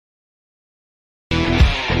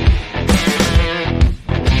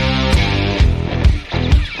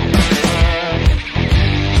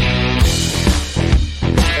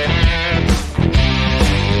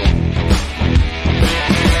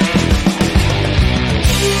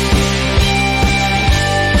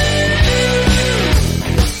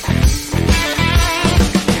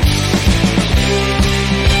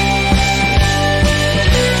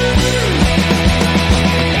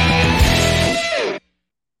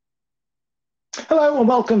Hello and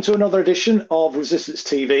welcome to another edition of Resistance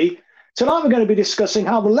TV. Tonight we're going to be discussing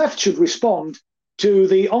how the left should respond to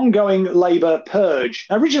the ongoing Labour purge.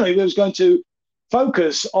 Originally we was going to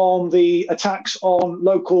focus on the attacks on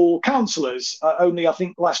local councillors. Only I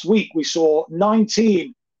think last week we saw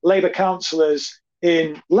 19 Labour councillors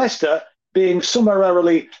in Leicester being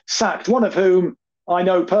summarily sacked, one of whom I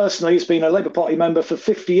know personally has been a Labour Party member for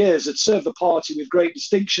 50 years, had served the party with great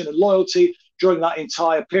distinction and loyalty during that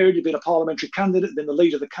entire period. He'd been a parliamentary candidate, been the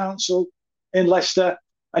leader of the council in Leicester,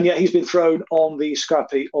 and yet he's been thrown on the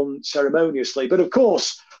scrappy unceremoniously. But of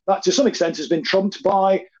course, that to some extent has been trumped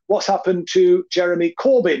by what's happened to Jeremy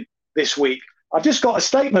Corbyn this week. I've just got a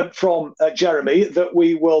statement from Jeremy that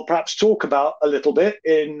we will perhaps talk about a little bit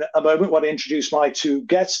in a moment when I introduce my two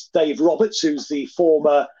guests, Dave Roberts, who's the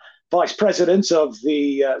former Vice President of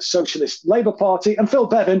the Socialist Labour Party, and Phil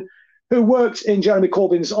Bevin, who worked in Jeremy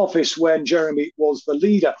Corbyn's office when Jeremy was the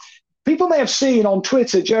leader. People may have seen on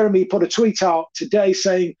Twitter, Jeremy put a tweet out today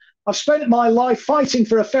saying, "I've spent my life fighting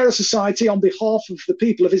for a fairer society on behalf of the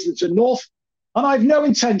people of Islington North, and I've no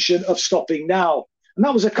intention of stopping now." And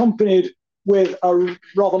that was accompanied with a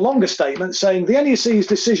rather longer statement saying, "The NEC's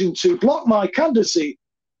decision to block my candidacy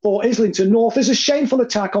for Islington North is a shameful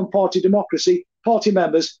attack on party democracy, party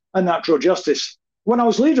members and natural justice. When I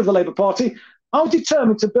was leader of the Labour Party, I was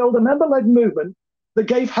determined to build a member-led movement that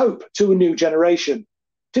gave hope to a new generation.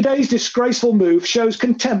 Today's disgraceful move shows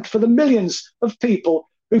contempt for the millions of people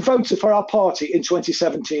who voted for our party in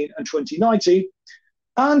 2017 and 2019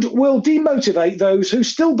 and will demotivate those who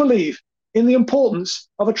still believe in the importance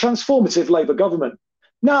of a transformative Labour government.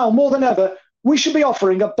 Now, more than ever, we should be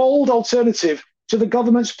offering a bold alternative to the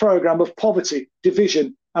government's programme of poverty,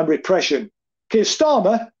 division and repression. Keir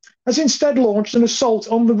Starmer has instead launched an assault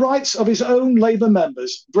on the rights of his own Labour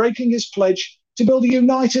members, breaking his pledge to build a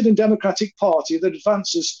united and democratic party that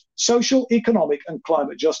advances social, economic and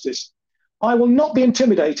climate justice. I will not be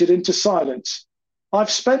intimidated into silence.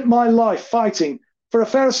 I've spent my life fighting for a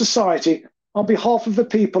fairer society on behalf of the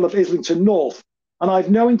people of Islington North, and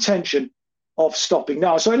I've no intention of stopping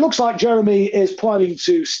now." So it looks like Jeremy is planning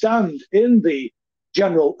to stand in the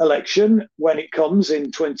general election when it comes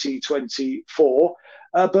in 2024.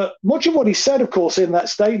 But much of what he said, of course, in that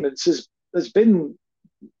statement has been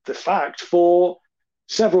the fact for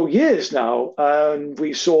several years now. And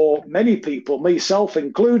we saw many people, myself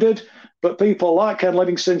included, but people like Ken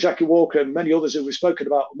Livingstone, Jackie Walker, and many others who we've spoken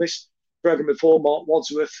about on this programme before, Mark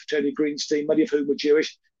Wadsworth, Tony Greenstein, many of whom were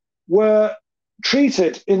Jewish, were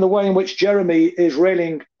treated in the way in which Jeremy is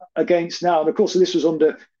railing against now. And of course, this was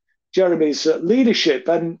under Jeremy's leadership.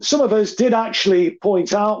 And some of us did actually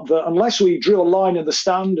point out that unless we drew a line in the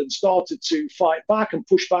sand and started to fight back and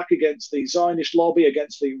push back against the Zionist lobby,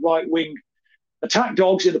 against the right-wing attack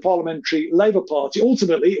dogs in the Parliamentary Labour Party,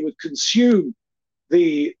 ultimately it would consume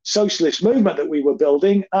the socialist movement that we were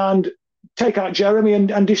building and take out Jeremy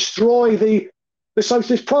and destroy the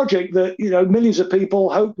socialist project that, you know, millions of people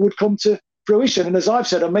hoped would come to fruition. And as I've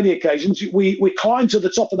said on many occasions, we climbed to the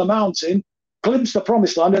top of the mountain, glimpsed the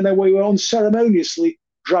promised land, and then we were unceremoniously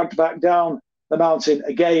dragged back down the mountain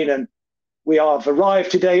again. And we have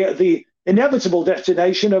arrived today at the inevitable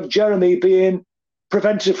destination of Jeremy being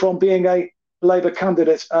prevented from being a Labour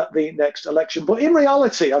candidate at the next election. But in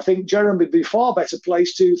reality, I think Jeremy would be far better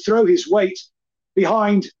placed to throw his weight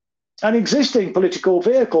behind an existing political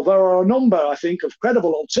vehicle. There are a number, I think, of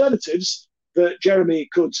credible alternatives that Jeremy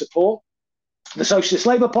could support. The Socialist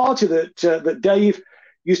Labour Party that Dave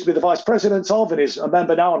used to be the vice president of and is a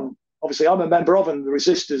member now, and obviously I'm a member of, and the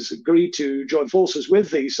resistors agreed to join forces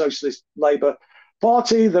with the Socialist Labour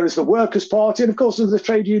Party. There is the Workers' Party, and of course there's the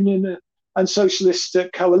Trade Union and Socialist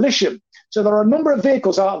Coalition. So there are a number of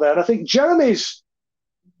vehicles out there, and I think Jeremy's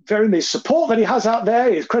support that he has out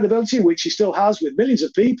there, his credibility, which he still has with millions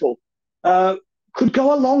of people, could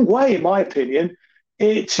go a long way, in my opinion,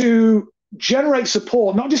 to generate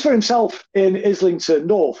support, not just for himself in Islington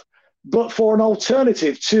North, but for an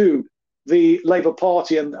alternative to the Labour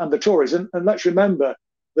Party and the Tories. And let's remember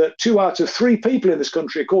that 2 out of 3 people in this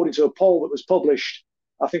country, according to a poll that was published,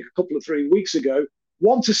 I think, a couple of 3 weeks ago,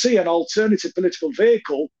 want to see an alternative political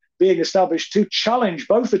vehicle being established to challenge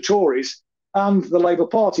both the Tories and the Labour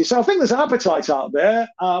Party. So I think there's appetite out there.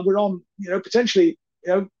 We're on, potentially,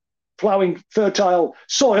 ploughing fertile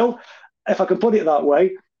soil, if I can put it that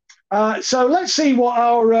way. So let's see what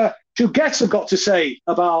our two guests have got to say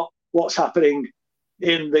about what's happening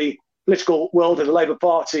in the political world of the Labour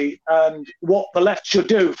Party and what the left should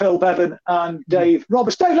do. Phil Bevin and Dave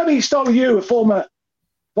Roberts. Dave, let me start with you, a former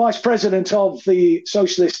vice president of the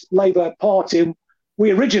Socialist Labour Party. we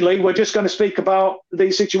originally were just going to speak about the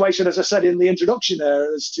situation, as I said in the introduction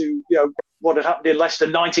there, as to what had happened in Leicester,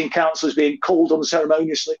 19 councillors being called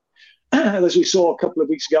unceremoniously, as we saw a couple of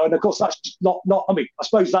weeks ago. And of course, that's not. I mean, I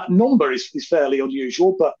suppose that number is fairly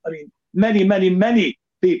unusual, but I mean, many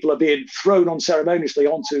people are being thrown unceremoniously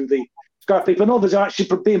onto the scrap heap, and others are actually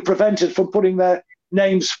being prevented from putting their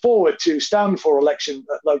names forward to stand for election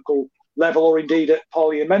at local level or indeed at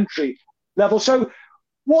parliamentary level. So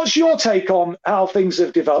what's your take on how things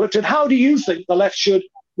have developed, and how do you think the left should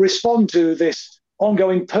respond to this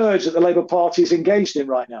ongoing purge that the Labour Party is engaged in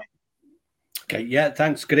right now? Okay, yeah,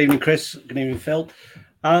 thanks. Good evening, Chris. Good evening, Phil.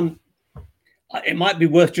 It might be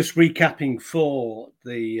worth just recapping for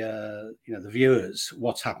the the viewers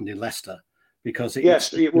what's happened in Leicester, because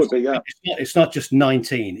it would be. Yeah, it's not just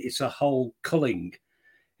 19; it's a whole culling.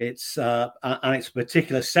 It's and it's a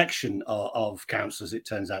particular section of councillors. It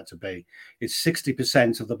turns out to be. It's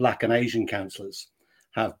 60% of the Black and Asian councillors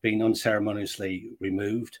have been unceremoniously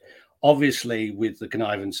removed, obviously with the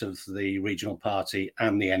connivance of the regional party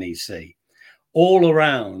and the NEC. All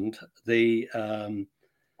around the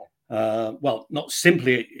well, not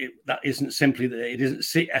simply that isn't simply that it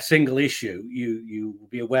isn't a single issue. You will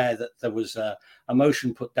be aware that there was a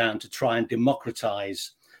motion put down to try and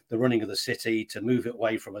democratise the running of the city, to move it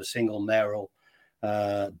away from a single mayoral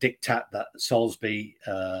diktat that Salisbury,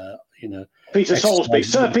 Peter Salisbury,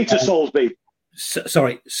 Sir Peter Salisbury.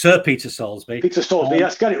 Sorry, Sir Peter Salisbury. Peter Salisbury,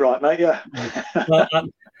 yes, get it right, mate. Yeah. But,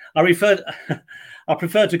 I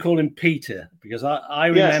prefer to call him Peter, because I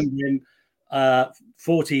remember him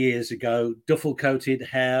 40 years ago, duffel-coated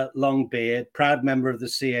hair, long beard, proud member of the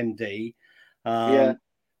CND.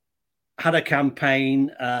 Had a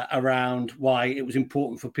campaign around why it was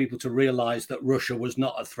important for people to realise that Russia was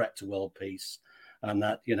not a threat to world peace, and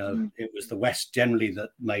that it was the West generally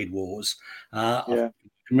that made wars. I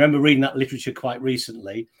remember reading that literature quite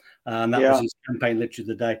recently, and that was his campaign literature of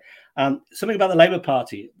the day. Something about the Labour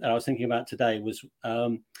Party that I was thinking about today was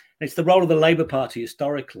it's the role of the Labour Party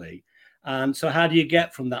historically. And so how do you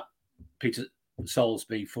get from that Peter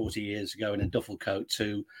Salisbury 40 years ago in a duffel coat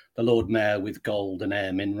to the Lord Mayor with gold and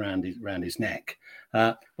ermine round his neck?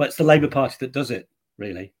 Well, it's the Labour Party that does it,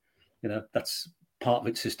 really. That's part of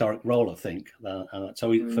its historic role, I think.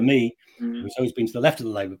 So for me, who's always been to the left of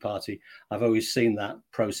the Labour Party, I've always seen that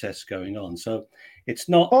process going on. So it's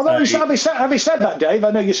not. Although having said that, Dave, I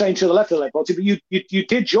know you're saying to the left of the Labour Party, but you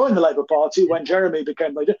did join the Labour Party when Jeremy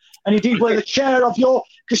became leader, and you did wear the chair of your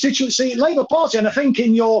constituency Labour Party. And I think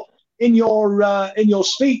in your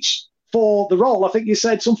speech for the role, I think you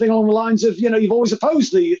said something along the lines of, you've always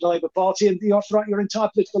opposed the Labour Party and throughout your entire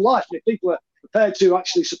political life. And if people are prepared to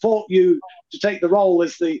actually support you to take the role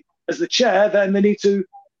as the chair, then they need to,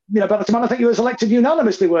 by the time I think you was elected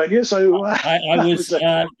unanimously, weren't you? So I was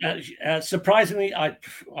surprisingly, I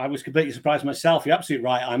was completely surprised myself. You're absolutely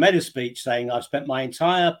right. I made a speech saying I've spent my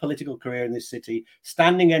entire political career in this city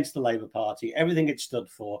standing against the Labour Party, everything it stood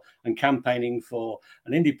for, and campaigning for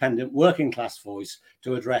an independent working class voice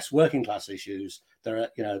to address working class issues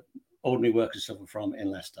that are, ordinary workers suffer from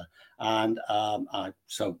in Leicester. And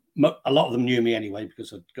so a lot of them knew me anyway,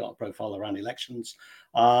 because I'd got a profile around elections.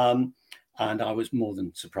 And I was more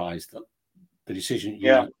than surprised that the decision,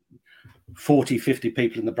 40, 50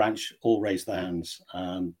 people in the branch all raised their hands.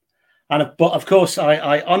 But of course,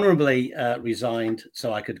 I honourably resigned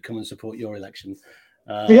so I could come and support your election.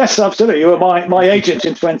 Yes, absolutely. You were my agent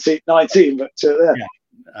in 2019, but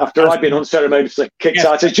after I've been unceremoniously kicked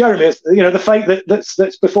out as Jeremy, the fate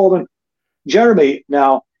that's befallen Jeremy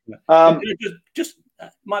now. Just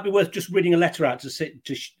might be worth just reading a letter out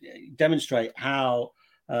to demonstrate how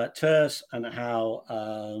terse and how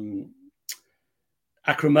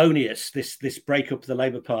acrimonious this breakup of the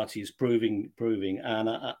Labour Party is proving, and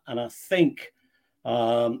I think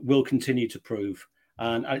will continue to prove.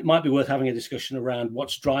 And it might be worth having a discussion around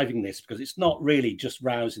what's driving this, because it's not really just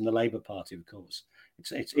rousing the Labour Party, of course.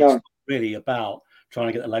 It's really about trying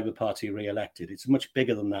to get the Labour Party re-elected. It's much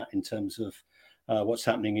bigger than that in terms of what's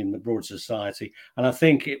happening in the broader society. And I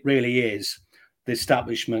think it really is the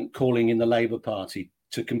establishment calling in the Labour Party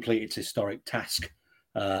to complete its historic task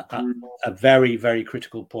at a very, very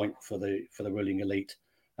critical point for the ruling elite,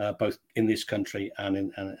 both in this country and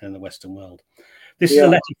in the Western world. This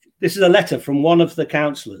is a letter from one of the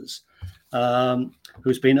councillors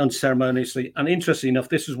who's been unceremoniously, and interestingly enough,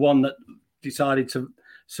 this was one that decided to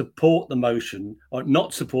support the motion or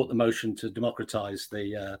not support the motion to democratise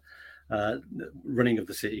the running of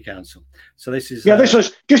the city council. So this is this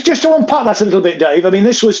was just to unpack that a little bit, Dave. I mean,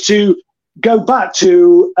 this was to go back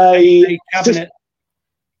to a cabinet.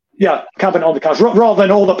 Cabinet on the council, rather than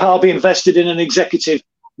all the power being vested in an executive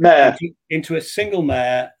mayor into a single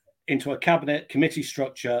mayor, into a cabinet committee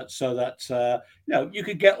structure, so that you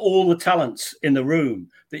could get all the talents in the room,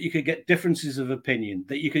 that you could get differences of opinion,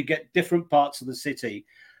 that you could get different parts of the city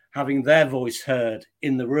having their voice heard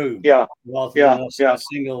in the room, rather than a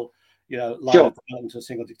single, line of development to a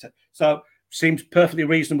single dictator. So seems perfectly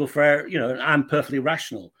reasonable and perfectly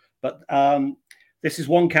rational. But this is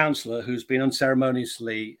one councillor who's been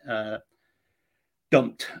unceremoniously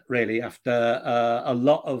dumped, really, after a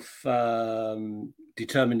lot of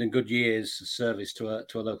determined and good years of service to a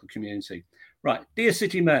local community. Right, dear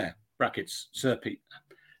City Mayor (brackets Sir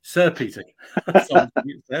Peter),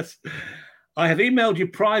 I have emailed you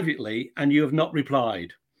privately and you have not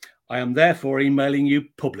replied. I am therefore emailing you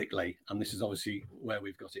publicly, and this is obviously where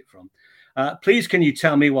we've got it from. Please, can you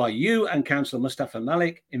tell me why you and Councillor Mustafa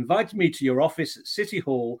Malik invited me to your office at City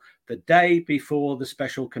Hall the day before the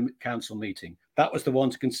special council meeting? That was the one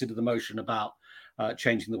to consider the motion about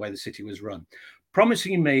changing the way the city was run,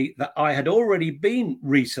 promising me that I had already been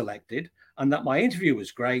reselected and that my interview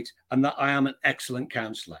was great and that I am an excellent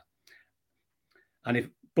councillor.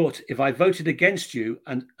 But if I voted against you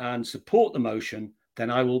and support the motion, then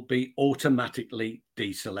I will be automatically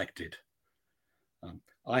deselected.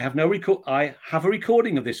 I have a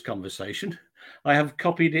recording of this conversation. I have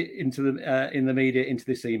copied it into in the media into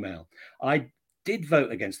this email. I did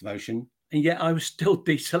vote against the motion, and yet I was still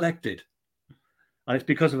deselected. And it's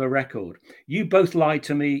because of a record. You both lied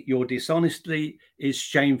to me. Your dishonesty is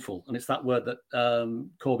shameful. And it's that word that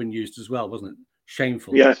Corbyn used as well, wasn't it?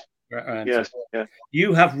 Shameful. Yes. Yes.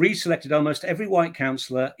 You have reselected almost every white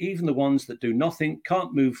councillor, even the ones that do nothing,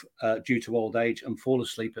 can't move due to old age, and fall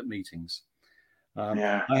asleep at meetings.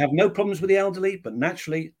 I have no problems with the elderly, but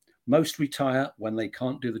naturally, most retire when they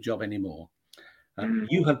can't do the job anymore.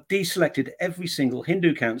 You have deselected every single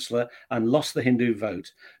Hindu councillor and lost the Hindu vote,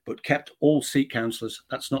 but kept all Sikh councillors.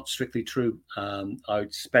 That's not strictly true. I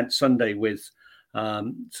spent Sunday with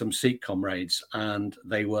some Sikh comrades, and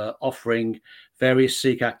they were offering various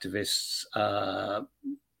Sikh activists,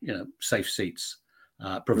 safe seats,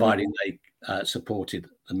 providing they supported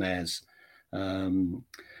the mayor's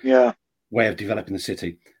way of developing the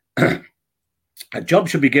city. A job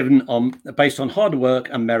should be given based on hard work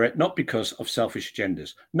and merit, not because of selfish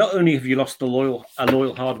agendas. Not only have you lost a loyal,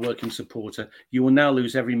 hard-working supporter, you will now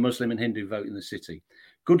lose every Muslim and Hindu vote in the city.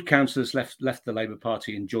 Good councillors left the Labour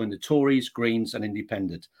Party and joined the Tories, Greens, and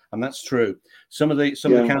Independent, and that's true. Some of the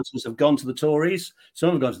councillors have gone to the Tories,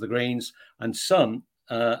 some have gone to the Greens, and some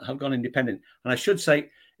have gone Independent. And I should say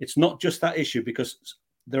it's not just that issue, because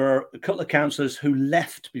there are a couple of councillors who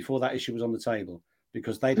left before that issue was on the table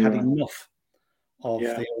because they'd had enough of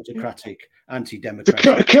the autocratic, anti-democratic.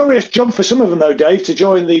 It's a curious jump for some of them, though, Dave, to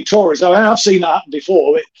join the Tories. I mean, I've seen that happen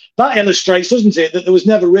before. That illustrates, doesn't it, that there was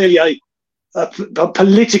never really a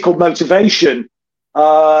political motivation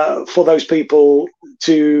for those people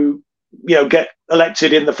to, get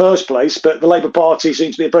elected in the first place. But the Labour Party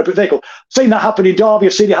seems to be the appropriate vehicle. I've seen that happen in Derby.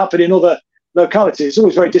 I've seen it happen in other localities. It's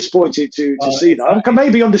always very disappointing to see that. I can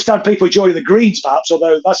maybe understand people joining the Greens, perhaps,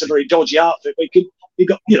 although that's a very dodgy outfit. But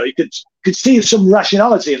you could see some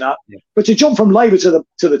rationality in that. Yeah. But to jump from Labour to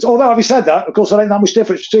the although having said that, of course, there ain't that much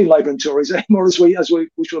difference between Labour and Tories anymore,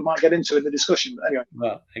 which we might get into in the discussion. But anyway.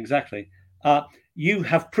 Well, exactly. You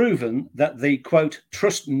have proven that the quote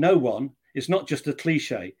 "trust no one" is not just a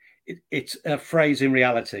cliche; it's a phrase in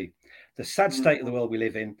reality. The sad state of the world we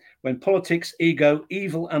live in, when politics, ego,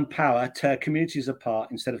 evil, and power tear communities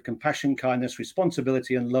apart instead of compassion, kindness,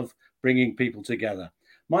 responsibility, and love bringing people together.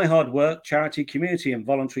 My hard work, charity, community, and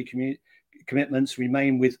voluntary commitments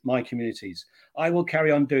remain with my communities. I will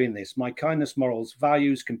carry on doing this. My kindness, morals,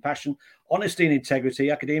 values, compassion, honesty and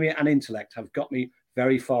integrity, academia and intellect have got me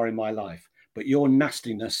very far in my life. But your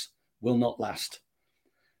nastiness will not last.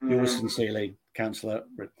 Yours sincerely, Councillor.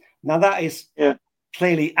 Now that is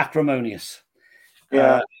clearly acrimonious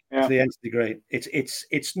to the nth degree.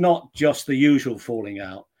 It's not just the usual falling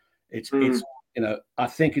out. It's I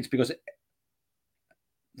think it's because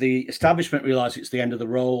the establishment realised it's the end of the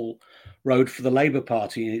road for the Labour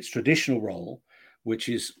Party in its traditional role, which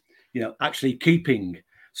is, actually keeping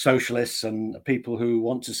socialists and people who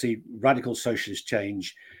want to see radical socialist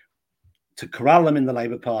change, to corral them in the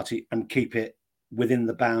Labour Party and keep it within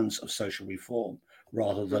the bounds of social reform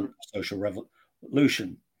rather than social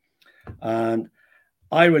revolution. And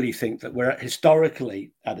I really think that we're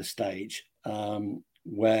historically at a stage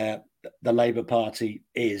where the Labour Party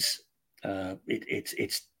is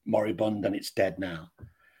it's moribund and it's dead now.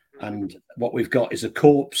 And what we've got is a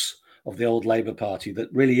corpse of the old Labour Party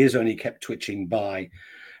that really is only kept twitching by,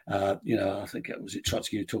 I think it was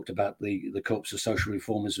Trotsky who talked about the corpse of social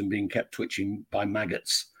reformers and being kept twitching by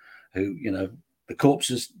maggots who, the corpse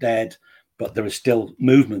is dead, but there is still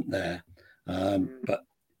movement there. But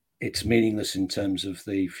it's meaningless in terms of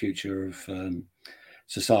the future of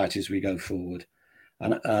society as we go forward.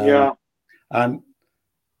 And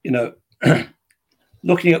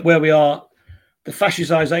looking at where we are, the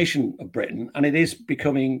fascisation of Britain, and it is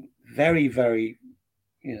becoming very, very,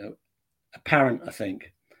 apparent, I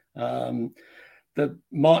think. The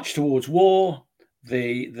march towards war,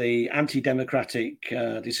 the anti-democratic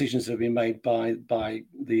decisions that have been made by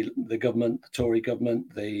the government, the Tory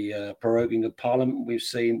government, the proroguing of Parliament, we've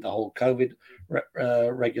seen the whole COVID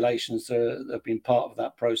regulations that have been part of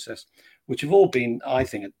that process, which have all been, I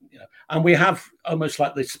think, and we have almost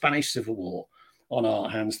like the Spanish Civil War on our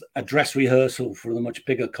hands, a dress rehearsal for the much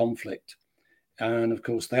bigger conflict. And of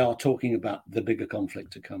course, they are talking about the bigger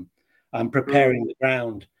conflict to come and preparing the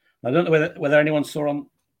ground. I don't know whether anyone saw on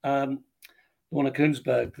Lorna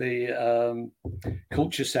Koonsberg, the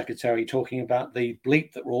culture secretary, talking about the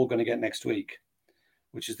bleep that we're all going to get next week,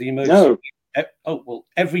 which is the emergency. No. Oh, well,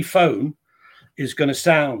 every phone is going to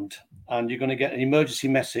sound, and you're going to get an emergency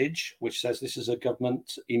message which says this is a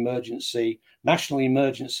government emergency, national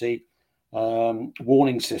emergency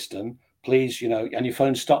warning system. Please, and your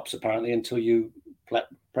phone stops apparently until you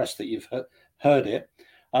press that you've heard it.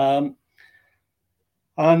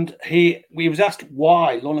 And we was asked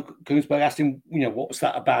why. Lorna Koonsberg asked him, what was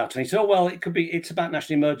that about? And he said, oh, well, it's about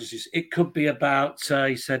national emergencies. It could be about,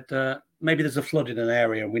 he said, maybe there's a flood in an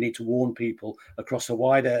area and we need to warn people across a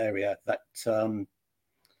wider area that,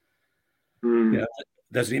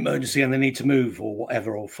 there's an emergency and they need to move or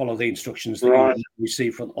whatever, or follow the instructions that you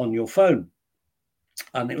receive on your phone.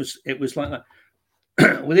 And it was like that.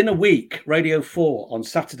 Within a week, Radio 4 on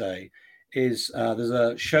Saturday there's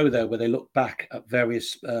a show there where they look back at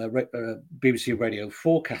various BBC Radio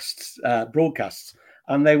 4 broadcasts,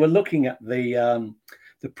 and they were looking at the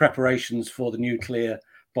preparations for the nuclear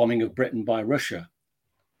bombing of Britain by Russia.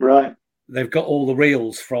 Right. They've got all the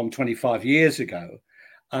reels from 25 years ago,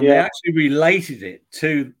 and they actually related it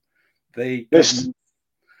to the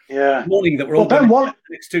warning that we're all going to the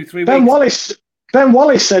next 2-3 weeks. Ben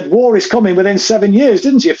Wallace said war is coming within 7 years,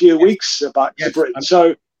 didn't he? A few weeks back to Britain.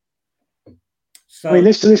 So, I mean,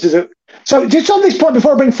 this is so. Just on this point,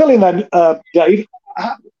 before I bring Phil in, then, Dave,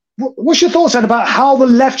 what's your thoughts then about how the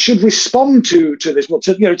left should respond to this? Well,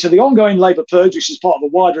 to the ongoing Labour purge, which is part of a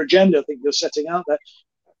wider agenda I think you're setting out there.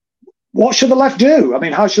 What should the left do? I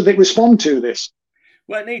mean, how should they respond to this?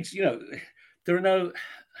 Well, it needs,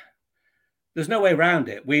 there's no way around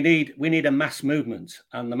it. We need a mass movement,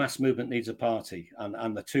 and the mass movement needs a party,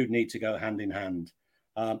 and the two need to go hand in hand.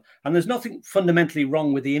 And there's nothing fundamentally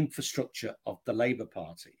wrong with the infrastructure of the Labour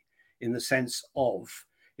Party in the sense of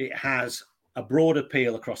it has a broad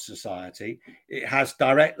appeal across society. It has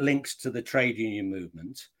direct links to the trade union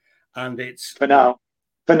movement, and it's for now.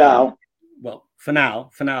 Well, for now,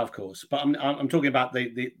 of course. But I'm talking about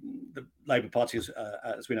the Labour Party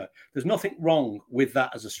as we know. There's nothing wrong with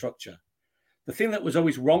that as a structure. The thing that was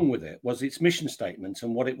always wrong with it was its mission statement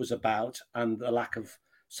and what it was about, and the lack of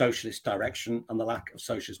socialist direction and the lack of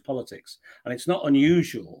socialist politics. And it's not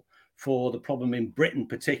unusual for the problem in Britain,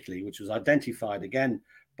 particularly, which was identified again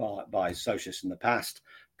by socialists in the past,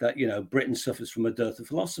 that Britain suffers from a dearth of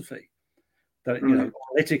philosophy. That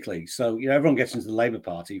politically, so everyone gets into the Labour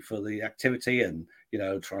Party for the activity and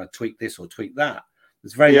trying to tweak this or tweak that.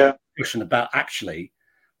 There's very little discussion about actually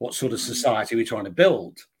what sort of society we're trying to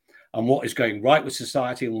build, and what is going right with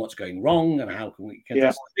society and what's going wrong, and how can we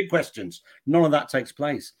get big questions. None of that takes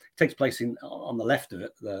place. It takes place on the left of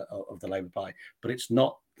it, of the Labour Party, but it's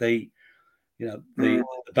not the the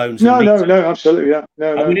bones. No, and meat. no, absolutely,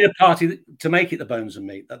 no. We need a party to make it the bones and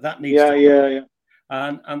meat. That needs.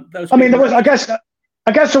 And those. I mean, there was. I guess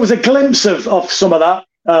there was a glimpse of some of that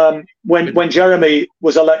when Jeremy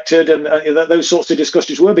was elected, and those sorts of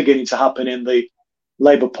discussions were beginning to happen in the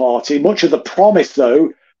Labour Party. Much of the promise,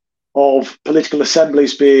 though, of political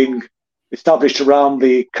assemblies being established around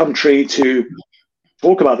the country to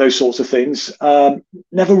talk about those sorts of things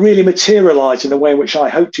never really materialised in the way in which I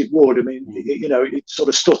hoped it would. I mean, it sort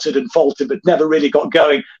of stuttered and faltered, but never really got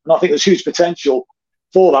going. And I think there's huge potential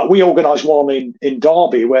for that. We organised one in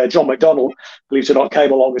Derby where John McDonnell, believe it or not,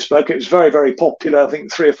 came along and spoke. It was very, very popular. I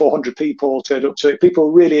think 300 or 400 people turned up to it. People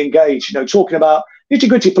were really engaged, talking about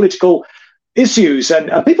nitty-gritty political issues, and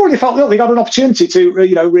people really felt they got an opportunity to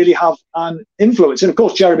really have an influence. And of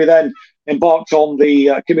course, Jeremy then embarked on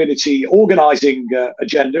the community organising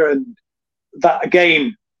agenda, and that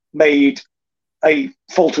again made a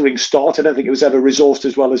faltering start. I don't think it was ever resourced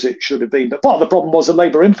as well as it should have been. But part of the problem was the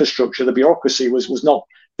Labour infrastructure, the bureaucracy was not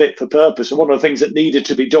fit for purpose. And one of the things that needed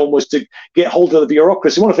to be done was to get hold of the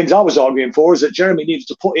bureaucracy. One of the things I was arguing for is that Jeremy needed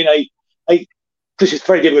to put in a this is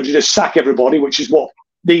very difficult to just sack everybody, which is what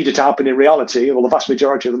needed to happen in reality, well, the vast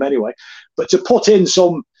majority of them anyway, but to put in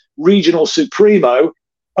some regional supremo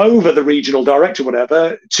over the regional director,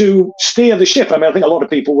 whatever, to steer the ship. I mean, I think a lot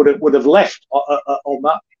of people would have left on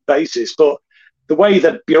that basis, but the way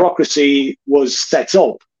that bureaucracy was set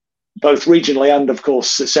up, both regionally and, of course,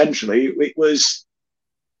 centrally, it was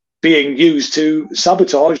being used to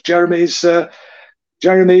sabotage Jeremy's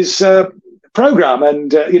program,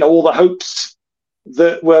 and all the hopes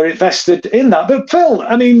that were invested in that. But Phil,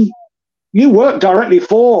 I mean, you worked directly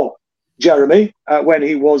for Jeremy when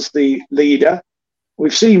he was the leader.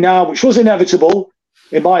 We've seen now, which was inevitable,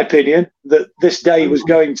 in my opinion, that this day was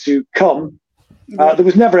going to come. There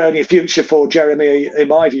was never any future for Jeremy, in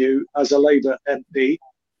my view, as a Labour MP.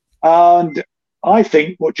 And I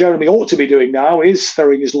think what Jeremy ought to be doing now is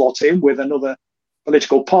throwing his lot in with another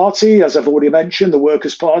political party, as I've already mentioned, the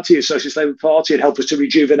Workers' Party, the Socialist Labour Party, and help us to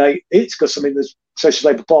rejuvenate it. Because, I mean, the Socialist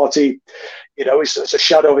Labour Party, it's a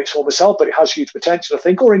shadow of its former self, but it has huge potential, I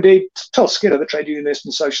think. Or indeed, Tusk, the trade unionist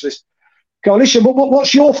and socialist coalition. But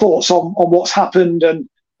what's your thoughts on what's happened and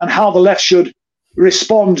how the left should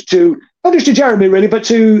respond to, not just to Jeremy, really, but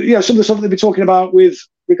to some of the stuff that they've been talking about with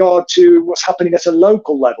regard to what's happening at a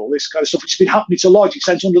local level, this kind of stuff which has been happening to a large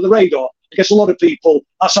extent under the radar. I guess a lot of people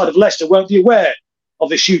outside of Leicester won't be aware of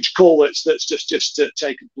this huge call that's just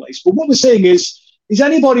taken place. But what we're seeing is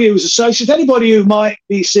anybody who's a socialist, anybody who might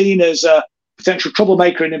be seen as a potential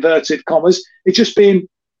troublemaker in inverted commas, it's just being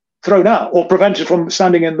thrown out or prevented from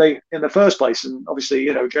standing in the first place. And obviously,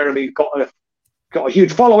 Jeremy got a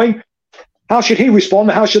huge following. How should he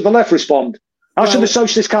respond? How should the left respond? How should the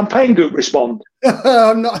Socialist Campaign Group respond?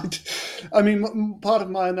 I'm not. I mean, part of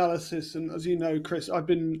my analysis, and as you know, Chris, I've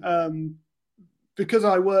been because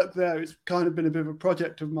I work there. It's kind of been a bit of a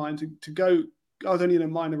project of mine to go. I was only in a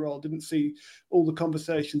minor role, didn't see all the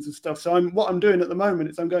conversations and stuff. So what I'm doing at the moment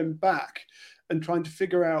is I'm going back and trying to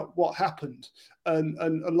figure out what happened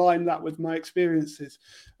and align that with my experiences.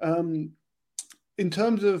 In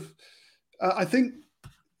terms of, I think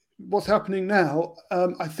what's happening now,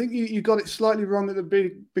 I think you got it slightly wrong at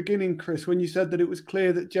the beginning, Chris, when you said that it was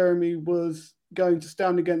clear that Jeremy was going to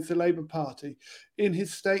stand against the Labour Party. In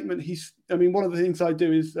his statement, one of the things I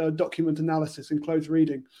do is document analysis and close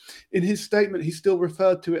reading. In his statement, he still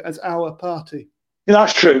referred to it as our party. Yeah,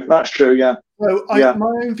 that's true, yeah. So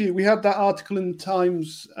my own view, we had that article in the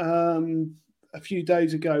Times a few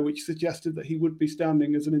days ago, which suggested that he would be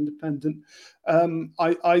standing as an independent.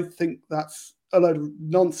 I think that's a load of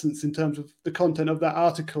nonsense in terms of the content of that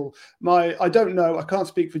article. I don't know, I can't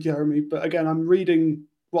speak for Jeremy, but again, I'm reading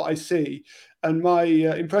what I see, and my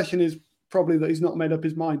impression is probably that he's not made up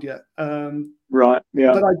his mind yet. Right,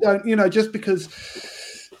 yeah. But I don't, just because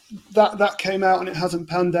that came out and it hasn't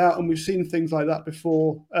panned out, and we've seen things like that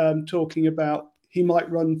before, talking about he might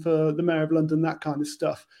run for the Mayor of London, that kind of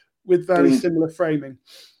stuff, with very similar framing.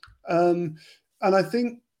 And I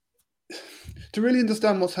think to really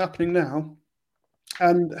understand what's happening now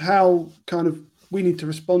and how kind of we need to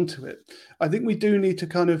respond to it, I think we do need to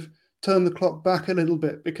kind of turn the clock back a little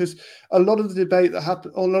bit, because a lot of the debate that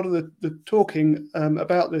happens, a lot of the talking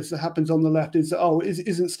about this that happens on the left is that,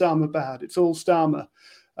 isn't Starmer bad? It's all Starmer.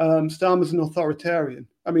 Starmer's an authoritarian.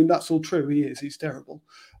 I mean, that's all true. He is. He's terrible.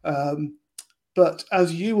 But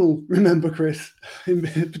as you will remember, Chris, in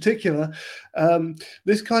particular,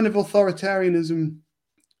 this kind of authoritarianism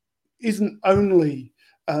isn't only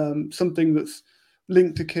something that's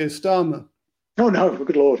linked to Keir Starmer. Oh, no,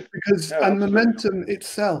 good Lord. Because and Momentum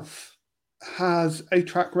itself has a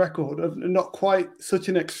track record of not quite such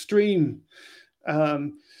an extreme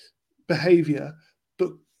behaviour, but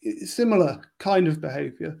similar kind of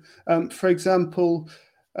behaviour. For example,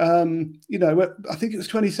 I think it was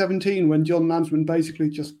 2017 when John Mansman basically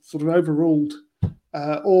just sort of overruled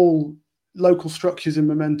all local structures in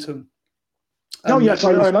Momentum. Yes,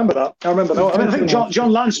 I remember that. I think John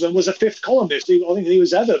Lansman was a fifth columnist. I think he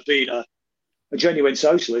was ever been a genuine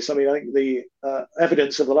socialist. I mean, I think the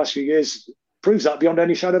evidence of the last few years proves that beyond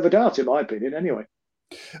any shadow of a doubt, in my opinion, anyway.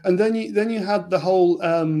 And then you had the whole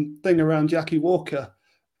thing around Jackie Walker.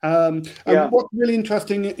 And what's really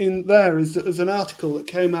interesting in there is that there's an article that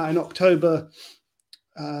came out in October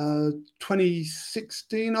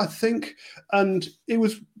 2016, I think, and it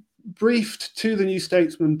was briefed to the New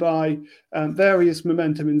Statesman by various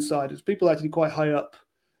Momentum insiders, people actually quite high up.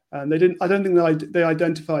 And I don't think they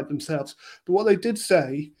identified themselves. But what they did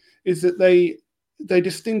say is that they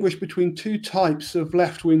distinguish between two types of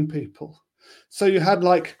left-wing people. So you had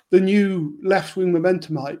like the new left-wing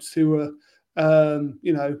Momentumites who were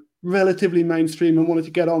relatively mainstream and wanted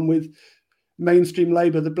to get on with mainstream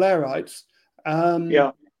Labour, the Blairites.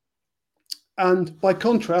 And by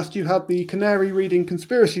contrast, you had the canary reading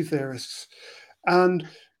conspiracy theorists. And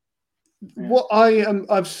what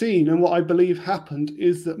I've seen and what I believe happened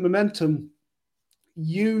is that Momentum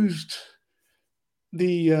used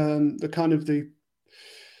the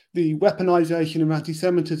weaponization of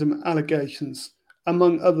anti-Semitism allegations,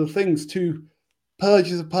 among other things, to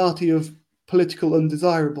purge the party of political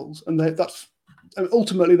undesirables, and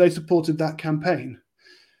ultimately they supported that campaign.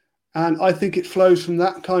 And I think it flows from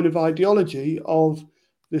that kind of ideology of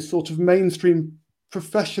this sort of mainstream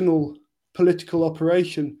professional political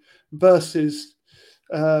operation versus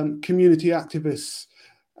community activists,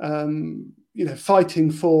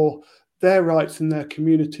 fighting for their rights in their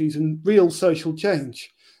communities and real social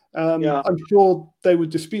change. I'm sure they would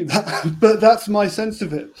dispute that, but that's my sense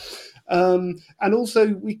of it. And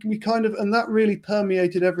also we kind of, and that really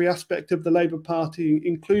permeated every aspect of the Labour Party,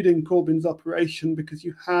 including Corbyn's operation, because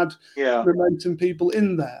you had Momentum people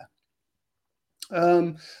in there.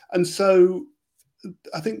 And so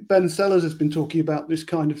I think Ben Sellers has been talking about this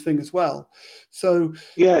kind of thing as well. So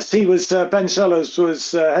yes, he was, Ben Sellers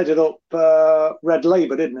was headed up Red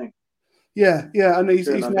Labour, didn't he? Yeah, and he's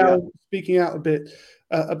now speaking out a bit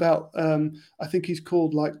about, I think he's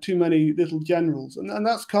called like too many little generals. And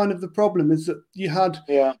that's kind of the problem, is that you had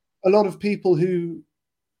a lot of people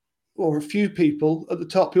or a few people at the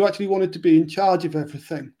top who actually wanted to be in charge of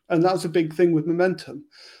everything. And that was a big thing with Momentum.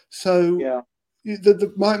 So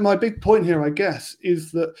my big point here, I guess,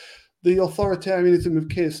 is that the authoritarianism of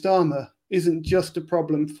Keir Starmer isn't just a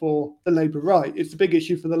problem for the Labour right. It's a big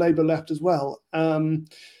issue for the Labour left as well.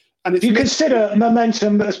 And do you consider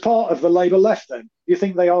Momentum as part of the Labour left then? Do you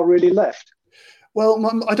think they are really left? Well,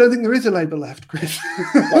 I don't think there is a Labour left, Chris.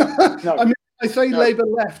 No. I mean, I say Labour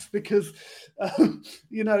left because,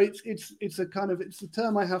 it's a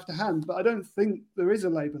term I have to hand, but I don't think there is a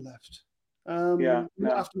Labour left.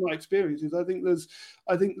 After my experiences, I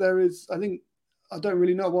don't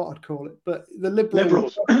really know what I'd call it, but the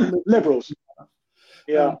liberals.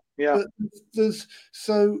 But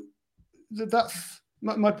that's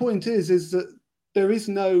my point is that there is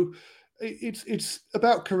no. It's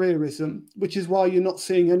about careerism, which is why you're not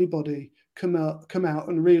seeing anybody come out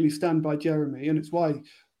and really stand by Jeremy, and it's why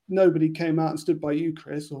nobody came out and stood by you,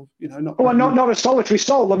 Chris, or not a solitary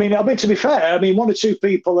soul. I mean, to be fair, one or two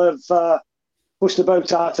people have pushed the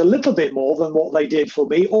boat out a little bit more than what they did for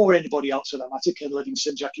me or anybody else for that matter. Ken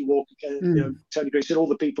Livingstone, Jackie Walker, Tony Greenspan, all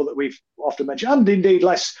the people that we've often mentioned, and indeed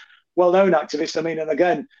less well-known activists. And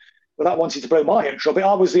again, without wanting to blow my own trumpet,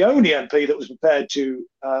 I was the only MP that was prepared to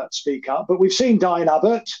speak up. But we've seen Diane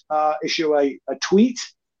Abbott issue a tweet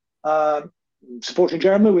supporting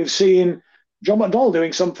Jeremy. We've seen John McDonnell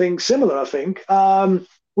doing something similar, I think,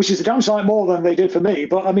 which is a damn sight more than they did for me.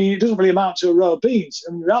 But, it doesn't really amount to a row of beans.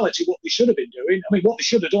 In reality, what they should have been doing, what they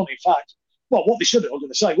should have done, in fact, what they should have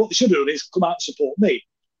done is come out and support me.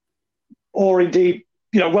 Or indeed,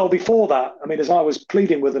 well before that, as I was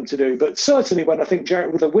pleading with them to do. But certainly when I think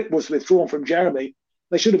the whip was withdrawn from Jeremy,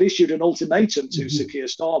 they should have issued an ultimatum to Sir Keir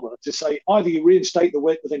Starmer to say either you reinstate the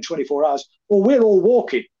whip within 24 hours or we're all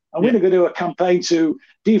walking. And we're going to do a campaign to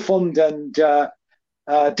defund and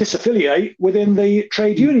disaffiliate within the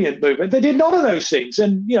trade union movement. They did none of those things.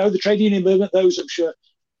 And, the trade union movement, those I'm sure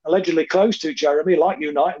allegedly close to Jeremy, like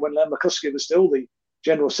Unite, when Len McCuskey was still the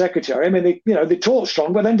General Secretary, they talked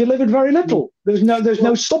strong, but then delivered very little. There's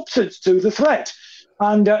no substance to the threat.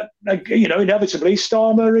 And, inevitably,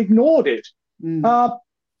 Starmer ignored it. But,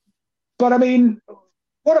 what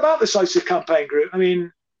about the Decisive Campaign Group?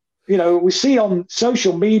 We see on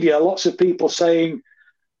social media lots of people saying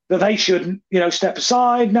that they should, step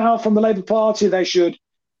aside now from the Labour Party. They should,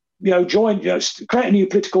 join, create a new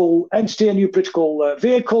political entity, a new political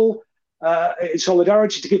vehicle in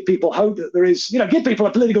solidarity to give people hope that there is, give people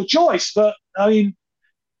a political choice. But I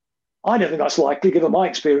don't think that's likely given my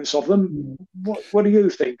experience of them. What do you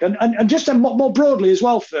think? And just more broadly as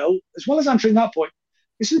well, Phil, as well as answering that point,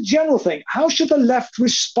 it's a general thing. How should the left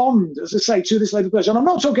respond, as I say, to this Labour Party? And I'm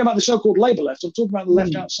not talking about the so-called Labour left. I'm talking about the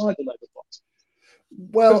left outside the Labour Party.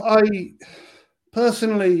 Well, I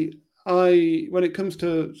personally, when it comes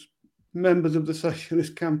to members of the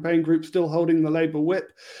Socialist Campaign Group still holding the Labour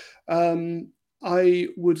whip, I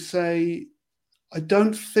would say I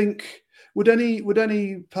don't think would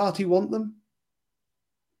any party want them,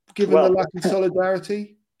 given the lack of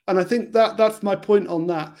solidarity. And I think that's my point on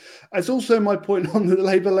that. It's also my point on the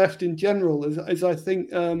Labour left in general, as I think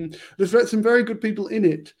there's some very good people in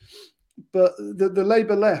it, but the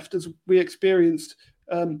Labour left, as we experienced,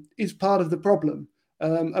 is part of the problem.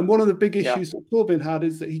 And one of the big issues that Corbyn had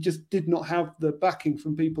is that he just did not have the backing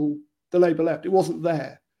from people, the Labour left. It wasn't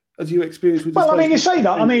there, as you experienced with. Well, I mean, you say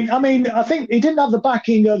that. I mean, I think he didn't have the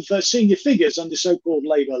backing of senior figures on the so-called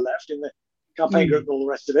Labour left in the campaign group and all the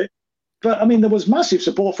rest of it. But I mean, there was massive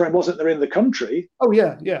support for him, wasn't there, in the country? Oh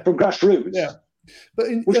yeah, from grassroots. Yeah, but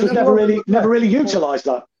which was never really utilised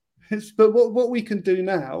that. But what we can do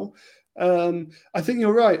now, I think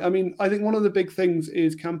you're right. I mean, I think one of the big things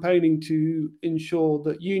is campaigning to ensure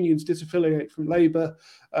that unions disaffiliate from Labour.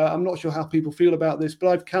 I'm not sure how people feel about this, but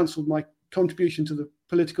I've cancelled my contribution to the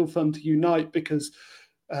political fund to Unite because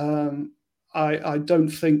I don't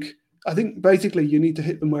think. I think basically you need to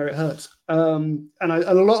hit them where it hurts. And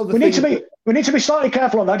a lot of the we need to be slightly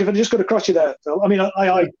careful on that. If I'm just going to cross you there, Phil. I mean,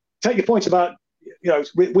 I take your point about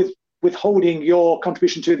with withholding your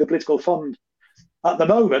contribution to the political fund at the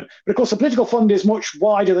moment. But of course, the political fund is much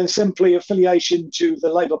wider than simply affiliation to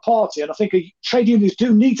the Labour Party. And I think trade unions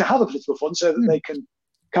do need to have a political fund so that they can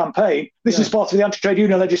campaign. This is part of the anti-trade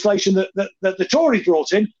union legislation that the Tories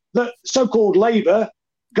brought in, that so-called Labour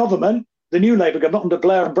government, the new Labour government under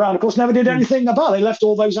Blair and Brown, of course, never did anything about. They left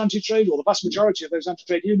all those anti-trade, or the vast majority of those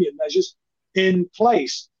anti-trade union measures in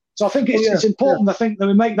place. So I think it's important, I think, that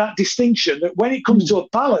we make that distinction, that when it comes to a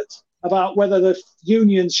ballot about whether the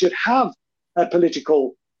unions should have a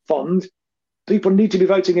political fund, people need to be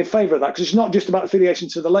voting in favour of that, because it's not just about affiliation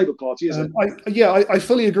to the Labour Party, is it? I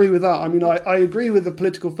fully agree with that. I mean, I agree with the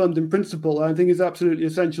political fund in principle. I think it's absolutely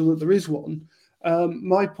essential that there is one.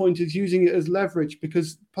 My point is using it as leverage,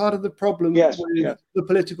 because part of the problem with the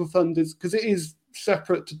political fund is because it is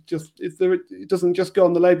separate to it doesn't just go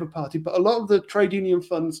on the Labour Party, but a lot of the trade union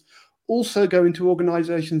funds also go into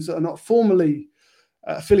organisations that are not formally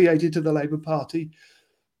affiliated to the Labour Party,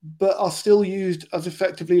 but are still used as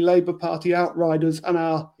effectively Labour Party outriders and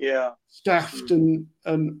are staffed and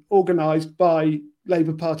organised by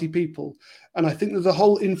Labour Party people. And I think there's a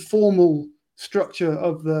whole informal structure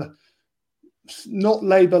of the not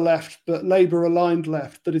Labour left, but Labour aligned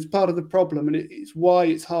left that is part of the problem, and it's why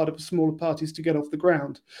it's harder for smaller parties to get off the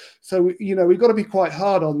ground. So, we've got to be quite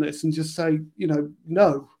hard on this and just say,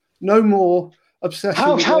 no more obsession.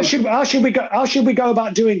 How should we go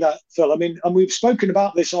about doing that, Phil? I mean, and we've spoken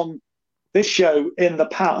about this on this show in the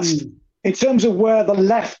past, in terms of where the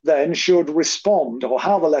left then should respond, or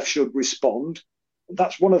how the left should respond.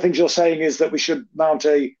 That's one of the things you're saying, is that we should mount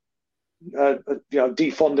a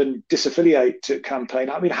defund and disaffiliate campaign.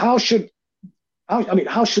 I mean, how should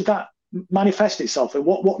that manifest itself, and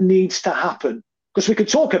what needs to happen? Because we could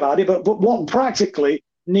talk about it, but what practically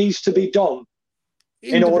needs to be done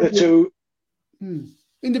in order to...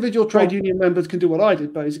 Individual trade union members can do what I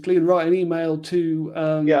did, basically, and write an email to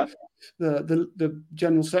the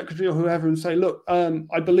general secretary or whoever and say, look,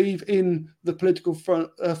 I believe in the political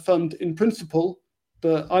fund in principle,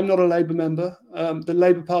 but I'm not a Labour member. The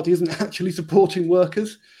Labour Party isn't actually supporting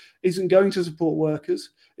workers, isn't going to support workers.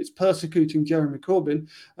 It's persecuting Jeremy Corbyn.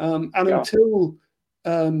 Until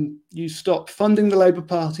you stop funding the Labour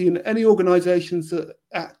Party and any organisations that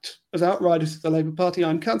act as outriders to the Labour Party,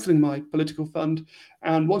 I'm cancelling my political fund.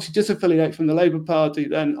 And once you disaffiliate from the Labour Party,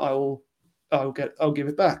 then I'll give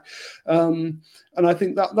it back. And I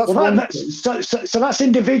think that's so that's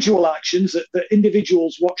individual actions that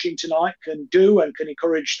individuals watching tonight can do, and can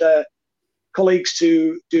encourage their colleagues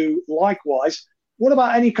to do likewise. What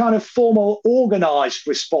about any kind of formal organised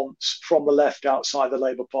response from the left outside the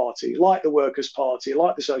Labour Party, like the Workers' Party,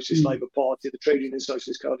 like the Socialist Labour Party, the Trade Union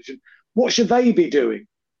Socialist Coalition? What should they be doing,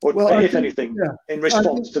 anything, in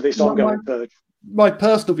response to this ongoing purge? My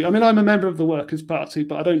personal view, I mean, I'm a member of the Workers' Party,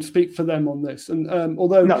 but I don't speak for them on this. And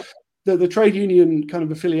although the trade union kind of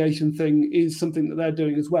affiliation thing is something that they're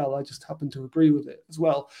doing as well, I just happen to agree with it as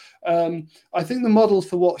well. I think the models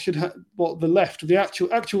for what the left, the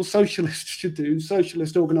actual socialists should do,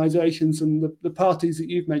 socialist organisations and the parties that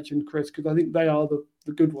you've mentioned, Chris, because I think they are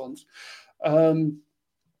the good ones,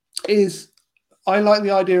 is I like the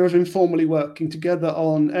idea of informally working together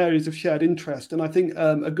on areas of shared interest. And I think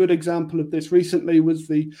a good example of this recently was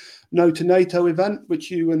the No to NATO event, which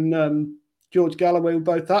you and George Galloway were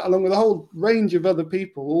both at, along with a whole range of other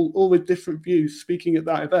people, all with different views, speaking at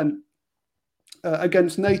that event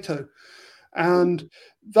against NATO. And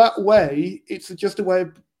that way, it's just a way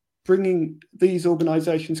of bringing these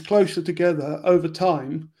organisations closer together over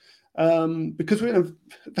time. Because we're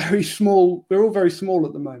all very small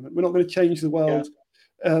at the moment. We're not going to change the world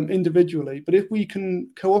individually, but if we can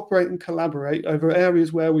cooperate and collaborate over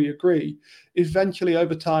areas where we agree, eventually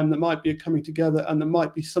over time there might be a coming together, and there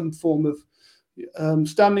might be some form of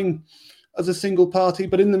standing as a single party.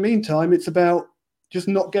 But in the meantime, it's about just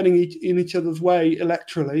not getting in each other's way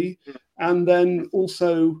electorally, and then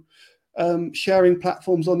also sharing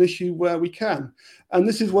platforms on issue where we can. And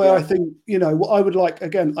this is where I think, what I would like,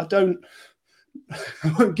 again, I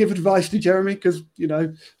won't give advice to Jeremy because, you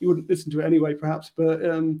wouldn't listen to it anyway, perhaps. But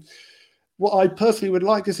what I personally would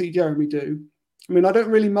like to see Jeremy do, I mean, I don't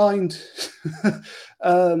really mind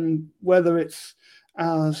whether it's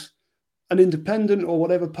as an independent or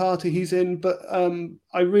whatever party he's in, but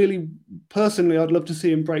I really, personally, I'd love to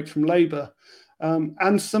see him break from Labour.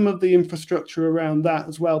 And some of the infrastructure around that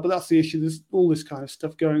as well. But that's the issue. There's all this kind of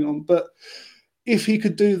stuff going on. But if he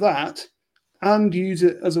could do that and use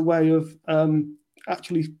it as a way of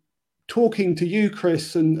actually talking to you,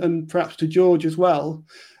 Chris, and perhaps to George as well.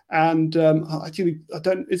 And actually,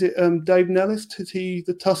 is it Dave Nellis? Is he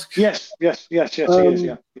the Tusk? Yes, he is,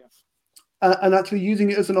 yeah. And actually using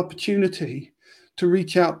it as an opportunity to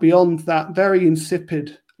reach out beyond that very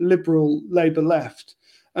insipid liberal Labour left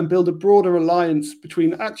and build a broader alliance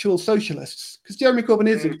between actual socialists, because Jeremy Corbyn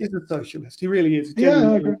is a socialist. He really is.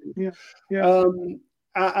 I agree. Yeah.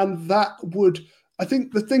 And that would, I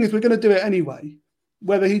think the thing is, we're going to do it anyway,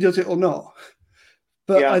 whether he does it or not.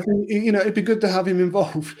 But I think, it'd be good to have him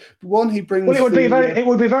involved. One, he brings. Well, it would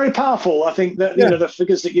be very pourgeoul. I think that the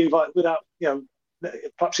figures that you've without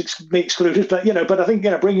perhaps me excluded, but I think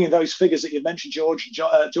bringing those figures that you mentioned, George and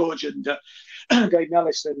Dave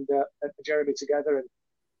Nellis and Jeremy together, and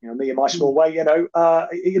me in my small way,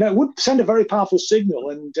 it would send a very powerful signal,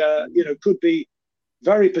 and could be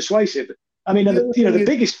very persuasive. I mean, the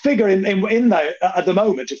biggest figure in there at the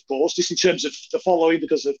moment, of course, just in terms of the following,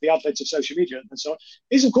 because of the advent of social media and so on,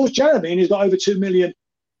 is of course Jeremy, and he's got over 2 million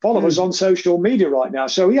followers on social media right now.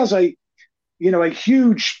 So he has a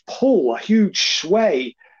huge pull, a huge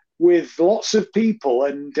sway with lots of people,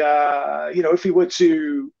 and if he were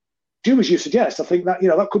to do as you suggest, I think that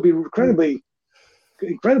that could be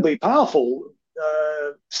incredibly powerful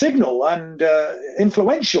signal and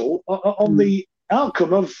influential on the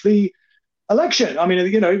outcome of the election. I mean,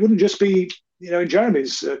 it wouldn't just be in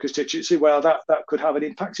Jeremy's constituency where that could have an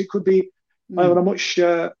impact. It could be on a much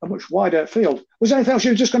wider field. Was there anything else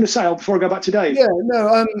you were just going to say before I go back to Dave? Yeah,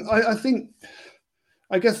 no,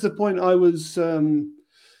 I guess the point I was kind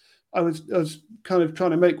of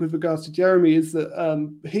trying to make with regards to Jeremy is that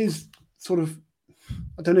his sort of,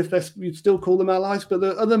 I don't know if you'd still call them allies, but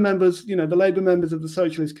the other members, the Labour members of the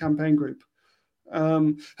Socialist Campaign Group,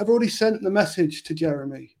 have already sent the message to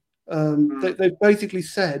Jeremy. They've basically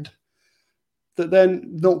said that they're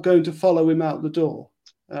not going to follow him out the door,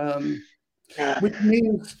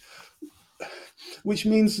 which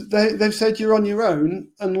means they've said you're on your own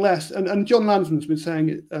unless, and John Landsman's been saying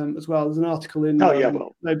it as well. There's an article in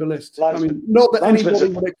Labour List. I mean, not that anybody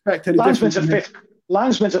would expect any different.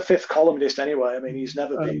 Landsman's a fifth columnist anyway. I mean, he's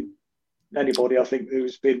never been anybody, I think,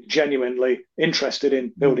 who's been genuinely interested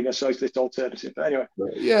in building a socialist alternative. But anyway.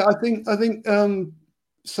 Yeah, I think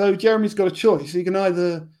so Jeremy's got a choice. He can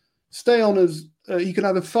either stay on as, he can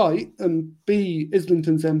either fight and be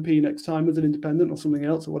Islington's MP next time as an independent or something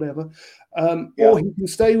else or whatever, or he can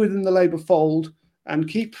stay within the Labour fold and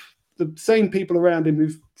keep the same people around him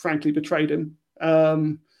who've frankly betrayed him,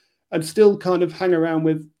 and still kind of hang around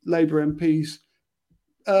with Labour MPs.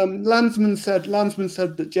 Landsman said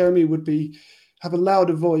that Jeremy would have a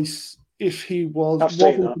louder voice if he wasn't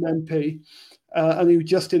an MP and he was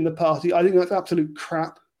just in the party. I think that's absolute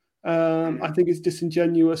crap. I think it's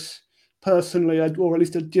disingenuous, personally, or at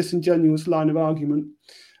least a disingenuous line of argument.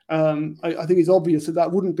 I think it's obvious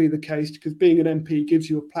that wouldn't be the case, because being an MP gives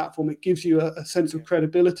you a platform. It gives you a sense of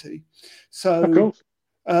credibility. So,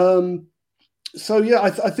 I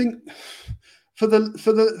think. For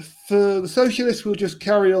the socialists, we'll just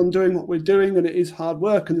carry on doing what we're doing, and it is hard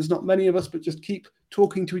work, and there's not many of us, but just keep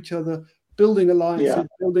talking to each other, building alliances,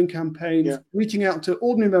 building campaigns, reaching out to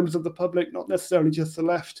ordinary members of the public, not necessarily just the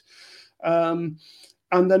left. And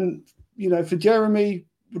then, for Jeremy,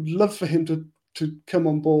 would love for him to come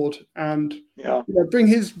on board and bring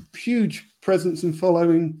his huge presence and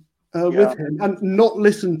following with him, and not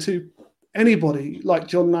listen to anybody like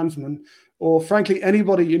John Landsman, or frankly,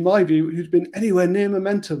 anybody, in my view, who's been anywhere near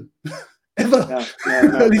momentum ever.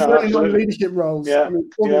 Certainly not leadership roles. Let me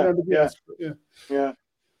just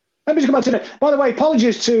come back to that. By the way,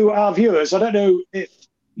 apologies to our viewers. I don't know if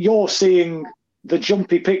you're seeing the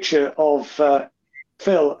jumpy picture of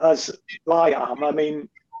Phil as I am. I mean,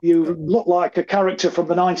 you look like a character from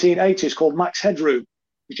the 1980s called Max Headroom,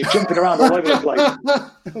 which is jumping around all over the place.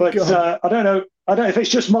 But I don't know if it's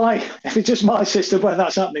just my system where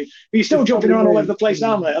that's happening. But you're still jumping around all over the place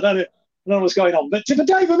down there. I don't know what's going on. But for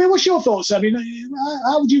Dave, I mean, what's your thoughts? I mean,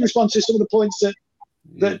 how would you respond to some of the points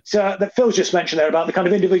that Phil's just mentioned there about the kind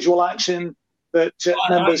of individual action that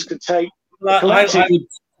members could take I collective would,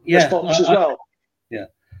 response as well.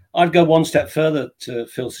 I'd go one step further to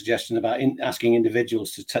Phil's suggestion about asking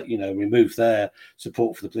individuals to remove their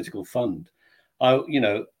support for the political fund. A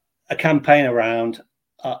campaign around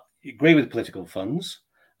agree with political funds.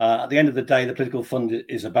 At the end of the day, the political fund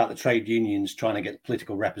is about the trade unions trying to get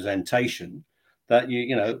political representation. That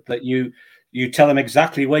you tell them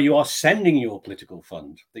exactly where you are sending your political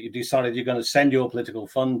fund. That you decided you're going to send your political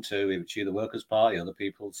fund to, if it's you, the Workers' Party, or the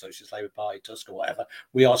People's Socialist Labour Party, Tusk, or whatever.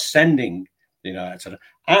 We are sending. Etc.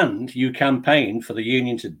 And you campaign for the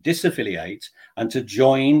union to disaffiliate and to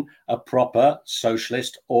join a proper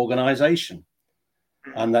socialist organisation,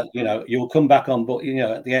 and that you'll come back on board.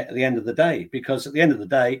 At the end of the day, because at the end of the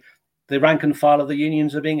day, the rank and file of the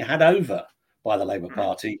unions are being had over by the Labour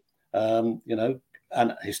Party, and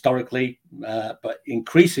historically, but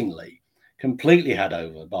increasingly, completely had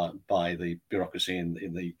over by the bureaucracy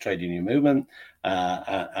in the trade union movement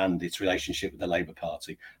and its relationship with the Labour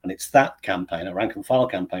Party. And it's that campaign, a rank and file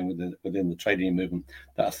campaign within the trade union movement,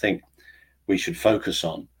 that I think we should focus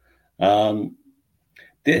on.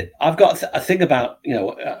 I've got a thing about,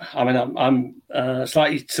 I'm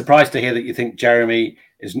slightly surprised to hear that you think Jeremy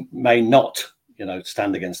may not,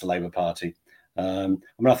 stand against the Labour Party. I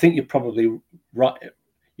think you're probably right.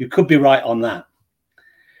 You could be right on that.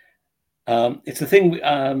 It's the thing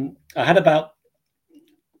I had about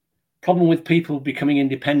problem with people becoming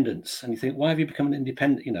independents, and you think, why have you become an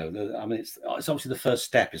independent? It's obviously the first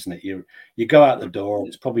step, isn't it? You go out the door, and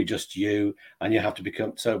it's probably just you, and you have to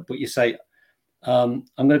become so. But you say, I'm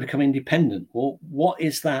going to become independent. Well, what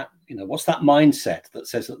is that? What's that mindset that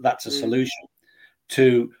says that that's a solution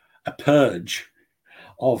to a purge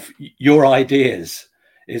of your ideas?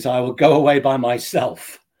 Is I will go away by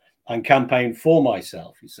myself and campaign for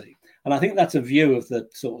myself. You see. And I think that's a view of the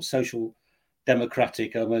sort of social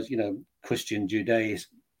democratic, almost, Christian Judaism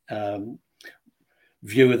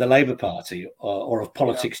view of the Labour Party or of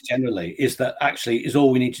politics generally, is that actually is all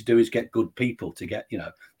we need to do is get good people to get, you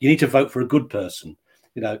need to vote for a good person.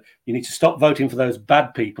 You need to stop voting for those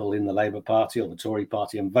bad people in the Labour Party or the Tory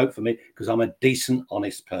Party and vote for me because I'm a decent,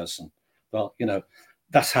 honest person. Well,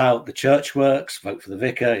 that's how the church works. Vote for the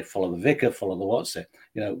vicar, follow the vicar, follow the what's it.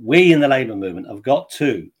 We in the Labour movement have got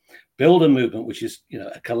to build a movement which is,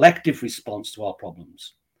 a collective response to our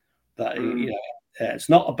problems. That it's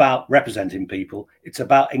not about representing people; it's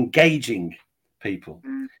about engaging people.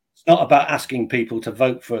 It's not about asking people to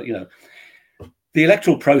vote for. The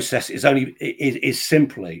electoral process is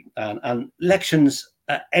simply and elections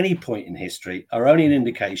at any point in history are only an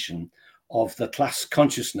indication of the class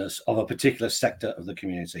consciousness of a particular sector of the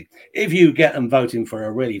community. If you get them voting for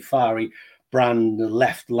a really fiery brand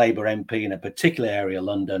left Labour MP in a particular area of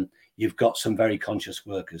London, you've got some very conscious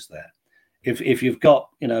workers there. If you've got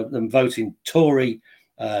them voting Tory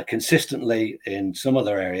consistently in some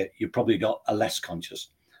other area, you've probably got a less conscious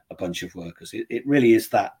a bunch of workers. It really is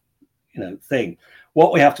that thing.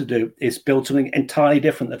 What we have to do is build something entirely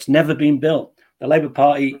different that's never been built. The Labour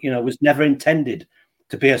Party was never intended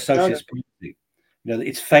to be a socialist party.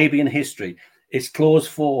 It's Fabian history. Its clause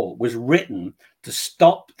 4 was written to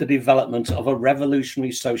stop the development of a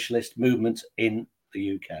revolutionary socialist movement in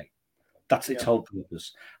the UK. That's its whole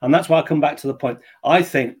purpose. And that's why I come back to the point. I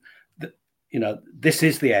think that, this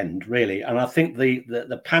is the end, really. And I think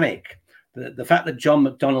the panic, the fact that John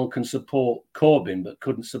McDonnell can support Corbyn but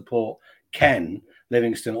couldn't support Ken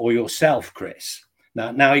Livingstone or yourself, Chris.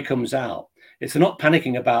 Now he comes out. It's not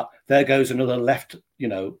panicking about there goes another left,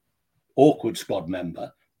 awkward squad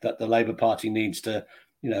member that the Labour Party needs to,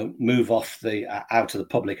 move off out of the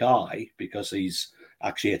public eye because he's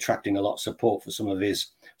actually attracting a lot of support for some of his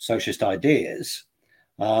socialist ideas.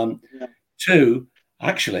 2,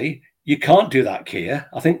 actually, you can't do that, Keir.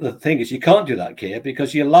 I think the thing is you can't do that, Keir,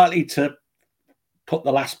 because you're likely to put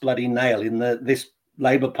the last bloody nail in this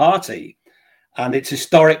Labour Party and its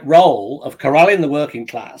historic role of corralling the working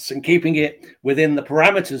class and keeping it within the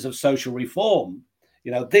parameters of social reform.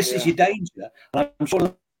 This is your danger. And I'm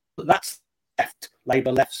sure that's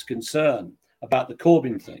Labour left's concern about the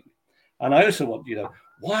Corbyn thing. And I also want,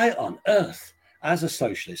 why on earth, as a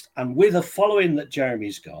socialist, and with a following that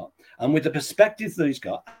Jeremy's got, and with the perspective that he's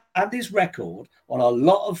got, and his record on a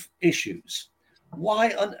lot of issues,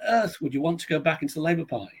 why on earth would you want to go back into the Labour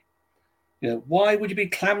Party? Why would you be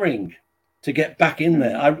clamouring to get back in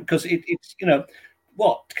there? Because it's,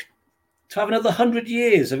 what? To have another 100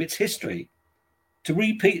 years of its history, to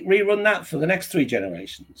rerun that for the next 3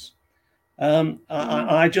 generations.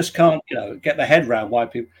 I just can't, get my head around why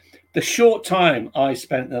people. The short time I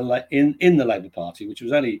spent in the Labour Party, which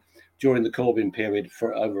was only during the Corbyn period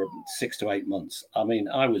for over 6 to 8 months. I mean,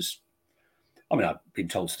 I was I mean, I've been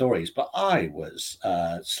told stories, but I was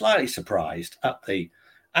slightly surprised at the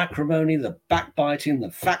acrimony, the backbiting, the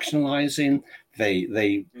factionalizing,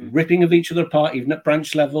 the ripping of each other apart, even at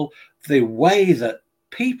branch level, the way that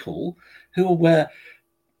people who were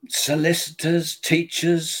solicitors,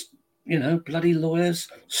 teachers, bloody lawyers,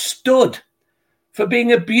 stood for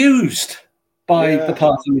being abused by the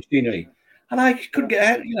party machinery. And I couldn't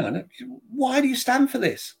get out, why do you stand for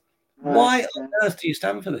this? Why on earth do you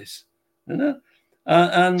stand for this?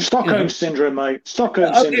 And Stockholm syndrome, mate.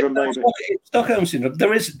 Stockholm syndrome, maybe. Stockholm syndrome.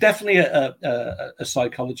 There is definitely a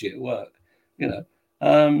psychology at work,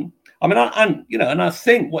 and I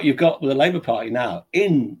think what you've got with the Labour Party now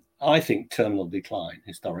I think, terminal decline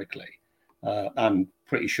historically, and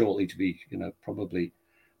pretty shortly to be, probably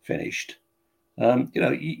finished.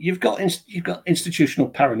 You've got institutional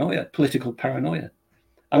paranoia, political paranoia,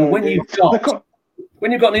 and when you've got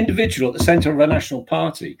an individual at the centre of a national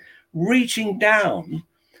party reaching down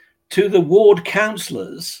to the ward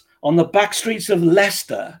councillors on the back streets of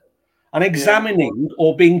Leicester and examining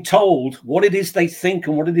or being told what it is they think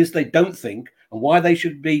and what it is they don't think and why they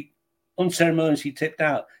should be unceremoniously tipped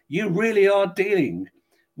out, you really are dealing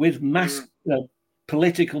with mass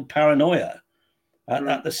political paranoia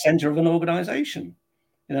at the centre of an organisation.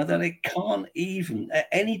 That it can't even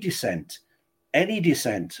any dissent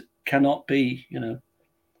cannot be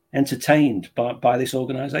entertained by this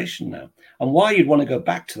organisation now. And why you'd want to go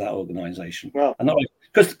back to that organisation? Well, and not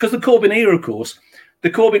because the Corbyn era, of course, the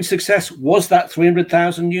Corbyn success was that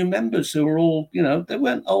 300,000 new members who were all, they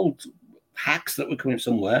weren't old hacks that were coming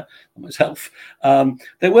somewhere, myself.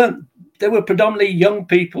 They were predominantly young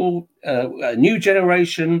people, a new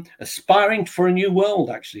generation, aspiring for a new world,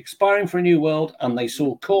 and they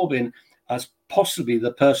saw Corbyn as possibly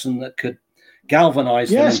the person that could galvanise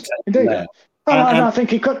them. Yes, indeed. And I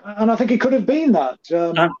think he could have been that.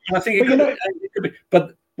 I think it could be.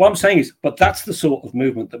 But what I'm saying is, that's the sort of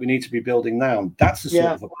movement that we need to be building now. That's the sort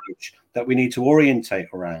of approach that we need to orientate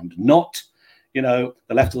around, not, the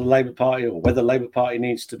left of the Labour Party, or whether the Labour Party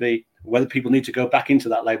needs to be, whether people need to go back into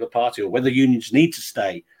that Labour Party, or whether unions need to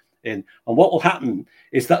stay in. And what will happen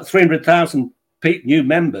is that 300,000 new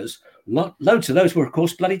members, loads of those were, of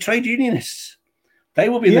course, bloody trade unionists. They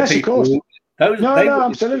will be the people.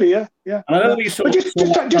 Absolutely, yeah. And I know just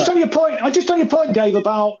on your point, Dave,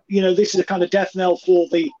 about this is a kind of death knell for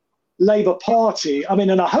the Labour Party. I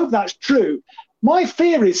mean, and I hope that's true. My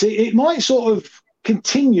fear is it might sort of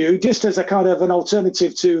continue just as a kind of an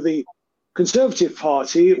alternative to the Conservative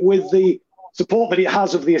Party with the support that it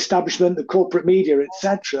has of the establishment, the corporate media,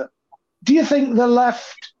 etc. Do you think the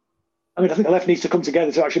left? I think the left needs to come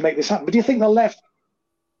together to actually make this happen. But do you think the left,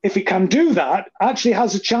 if it can do that, actually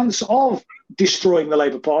has a chance of destroying the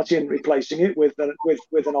Labour Party and replacing it with an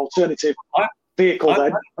alternative vehicle?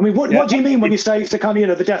 Then, what do you mean when you say it's the kind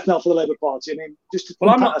of the death knell for the Labour Party? I mean, just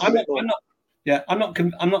I'm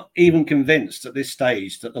not even convinced at this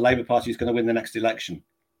stage that the Labour Party is going to win the next election.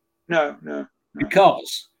 No.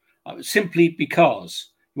 Simply because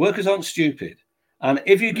workers aren't stupid. And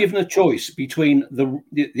if you're given a choice between the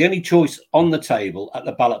only choice on the table at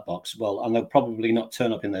the ballot box, and they'll probably not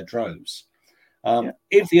turn up in their droves.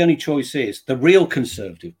 If the only choice is the real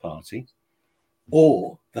Conservative Party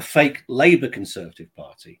or the fake Labour Conservative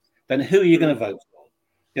Party, then who are you going to vote for?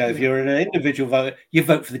 If you're an individual voter, you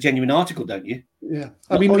vote for the genuine article, don't you? Yeah.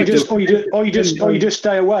 Or you just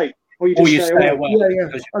stay away. Or you stay away. Yeah.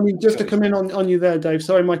 Just to come in on you there, Dave.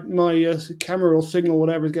 Sorry, my camera or signal,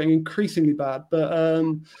 whatever, is getting increasingly bad. But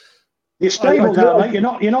you're stable now, mate.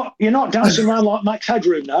 You're not dancing around like Max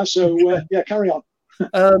Headroom now. So carry on.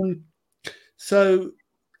 So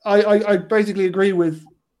I basically agree with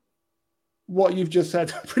what you've just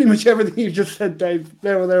said. Pretty much everything you've just said, Dave,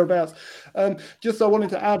 there or thereabouts. Just I wanted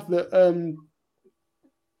to add that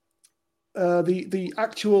the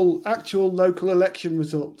actual local election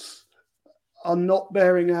results are not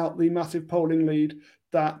bearing out the massive polling lead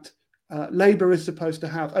that Labour is supposed to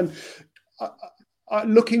have. And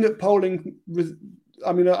looking at polling,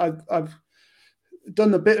 I've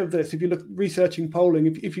done a bit of this. If you look researching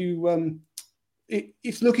polling,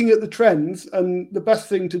 it's looking at the trends, and the best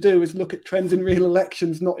thing to do is look at trends in real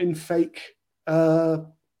elections, not in fake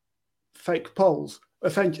polls.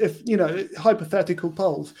 Hypothetical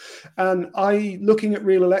polls. And looking at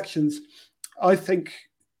real elections, I think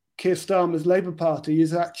Keir Starmer's Labour Party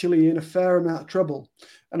is actually in a fair amount of trouble.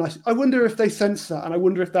 And I wonder if they sense that, and I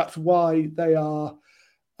wonder if that's why they are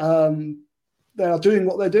doing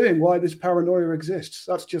what they're doing, why this paranoia exists.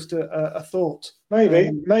 That's just a thought.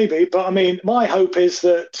 Maybe. But my hope is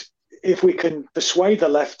that if we can persuade the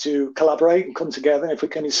left to collaborate and come together, if we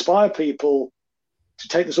can inspire people to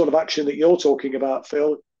take the sort of action that you're talking about,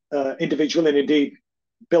 Phil, individual and indeed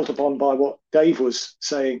built upon by what Dave was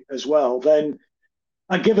saying as well, then,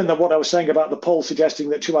 and given that what I was saying about the poll suggesting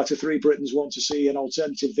that 2 out of 3 Britons want to see an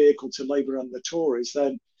alternative vehicle to Labour and the Tories,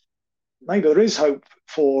 then maybe there is hope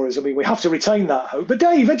for us. I mean, we have to retain that hope. But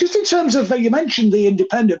Dave, just in terms of, you mentioned the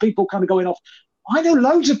independent, people kind of going off. I know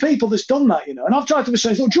loads of people that's done that, and I've tried to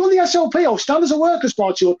say, join the SLP or stand as a Workers'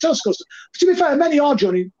 Party or Tusk. To be fair, many are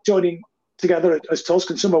joining together as Tusk,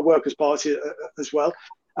 and some are Workers' Party as well.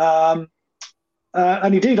 And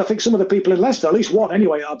indeed, I think some of the people in Leicester, at least one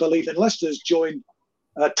anyway, I believe in Leicester, has joined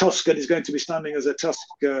Tusk and is going to be standing as a Tusk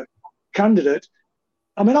candidate.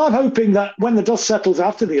 I mean, I'm hoping that when the dust settles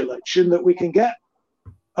after the election, that we can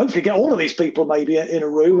hopefully get all of these people maybe in a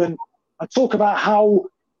room and talk about how,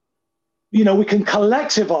 we can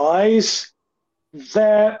collectivise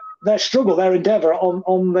their struggle, their endeavour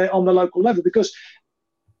on the local level. Because,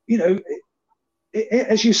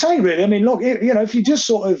 as you say, really, I mean, look, if you just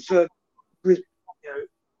sort of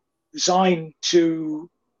resign to,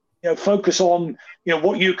 focus on,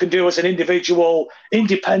 what you can do as an individual,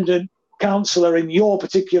 independent councillor in your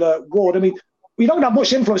particular ward. I mean, we don't have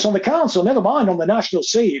much influence on the council, never mind on the national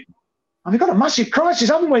scene. And we've got a massive crisis,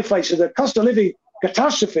 haven't we, facing the cost of living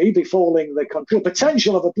catastrophe befalling the country,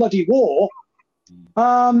 potential of a bloody war.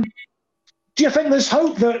 Do you think there's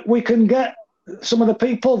hope that we can get some of the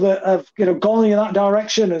people that have gone in that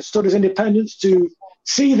direction and stood as independents to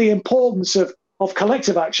see the importance of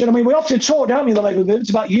collective action? I mean, we often talk, don't we, in the Labour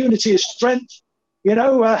movement about unity as strength. We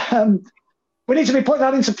need to be putting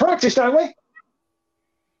that into practice, don't we?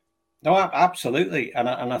 No, absolutely, and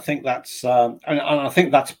I think that's and I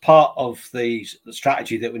think that's part of the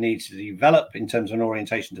strategy that we need to develop in terms of an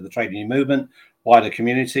orientation to the trade union movement, wider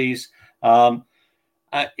communities.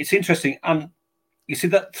 It's interesting, and you see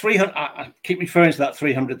that 300. I keep referring to that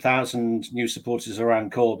 300,000 new supporters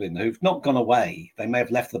around Corbyn who've not gone away. They may have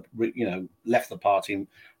left the party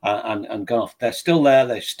and gone off. They're still there.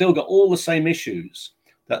 They've still got all the same issues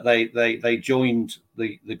that they joined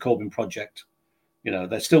the Corbyn project.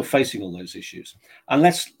 They're still facing all those issues. And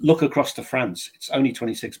let's look across to France. It's only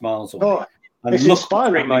 26 miles away. Oh, it's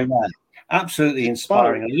inspiring, mate. Absolutely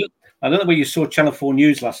inspiring. I don't know whether you saw Channel 4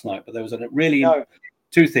 News last night, but there was a really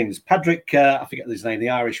two things. Patrick, I forget his name, the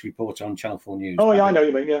Irish reporter on Channel 4 News. Oh, Patrick, yeah, I know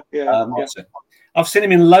you mean. Yeah. I've seen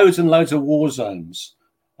him in loads and loads of war zones.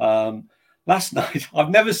 Last night, I've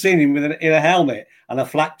never seen him in a helmet and a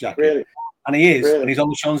flak jacket. Really? And he is, and he's on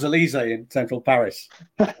the Champs-Elysees in central Paris.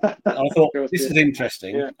 And I thought, this is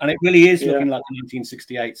interesting. Yeah. And it really is looking like a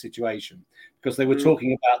 1968 situation, because they were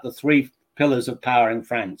talking about the 3 pillars of power in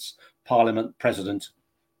France: Parliament, President,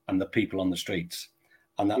 and the people on the streets.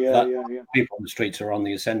 And that people on the streets are on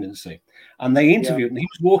the ascendancy. And they interviewed, and he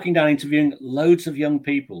was walking down interviewing loads of young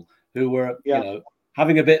people who were,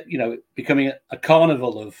 having a bit, becoming a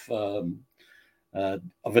carnival of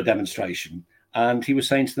a demonstration. And he was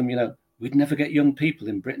saying to them, we'd never get young people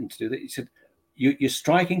in Britain to do that. He said, you're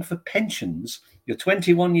striking for pensions. You're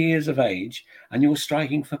 21 years of age and you're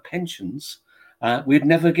striking for pensions. We'd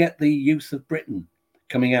never get the youth of Britain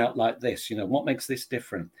coming out like this. What makes this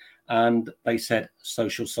different? And they said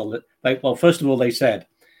social solidarity. Well, first of all, they said,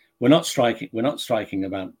 we're not striking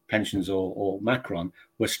about pensions or Macron.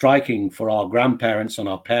 We're striking for our grandparents and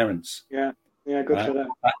our parents. Yeah, good for them.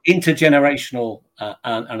 Intergenerational.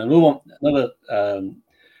 And another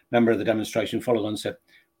member of the demonstration followed on and said,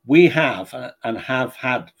 we have and have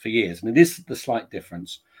had for years, and it is the slight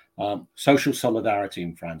difference, social solidarity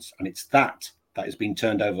in France, and it's that is being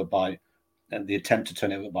turned over by the attempt to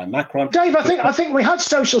turn it over by Macron. Dave, I think we had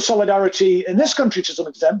social solidarity in this country to some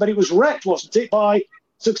extent, but it was wrecked, wasn't it, by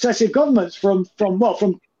successive governments from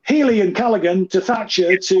Healy and Callaghan to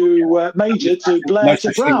Thatcher to Major to Blair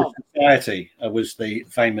to Brown. Society was the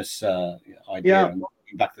famous idea.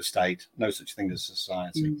 Back the state, no such thing as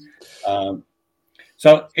society.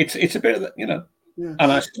 So it's a bit of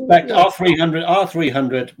and I suspect our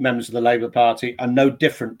 300 members of the Labour Party are no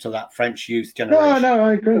different to that French youth generation. No,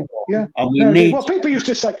 I agree. Yeah, and people used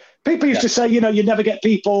to say, you never get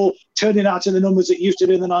people turning out in the numbers that you used to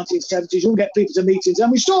do in the 1970s. You don't get people to meetings,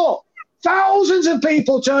 and we saw thousands of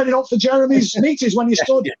people turning up for Jeremy's meetings when he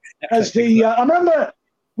stood as the. I remember.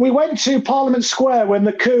 We went to Parliament Square when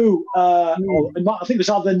the coup, I think it was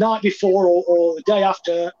either the night before or the day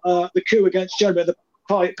after the coup against Jeremy, the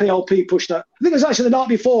PLP pushed that. I think it was actually the night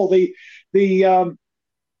before the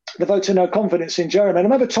vote of no confidence in Jeremy. And I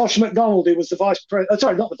remember Tosh MacDonald, who was the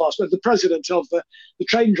the president of the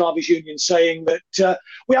train drivers union, saying that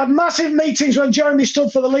we had massive meetings when Jeremy stood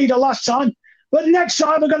for the leader last time, but next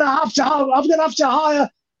time I'm going to have to hire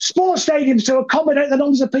sports stadiums to accommodate the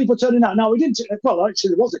numbers of people turning out. Now, we didn't, well, actually,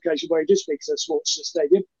 there was an occasion where he did speak to a sports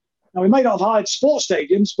stadium. Now, we may not have hired sports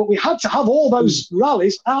stadiums, but we had to have all those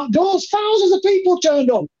rallies outdoors. Thousands of people turned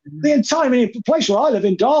up. The entire, I mean, the place where I live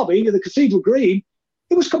in Derby, the Cathedral Green,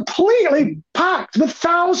 it was completely packed with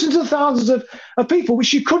thousands and thousands of people,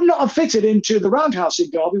 which you could not have fitted into the Roundhouse in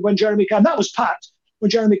Derby when Jeremy came. That was packed when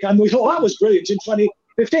Jeremy came. We thought that was brilliant in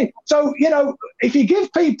 2015. So, if you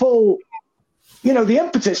give people, the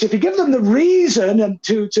impetus, if you give them the reason and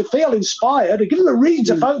to feel inspired, and give them the reason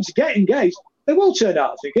to vote, to get engaged, they will turn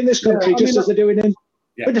out, I think, in this country, as they're doing in.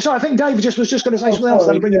 Yeah. But so I think David was just going to say something else,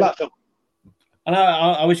 then I'll bring you back, Phil. And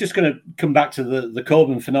I was just going to come back to the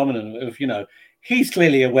Corbyn phenomenon of, he's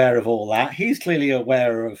clearly aware of all that. He's clearly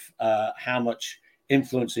aware of how much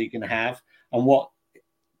influence he can have and what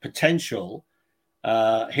potential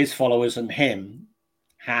his followers and him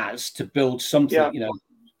has to build something,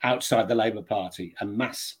 outside the Labour Party, a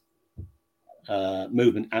mass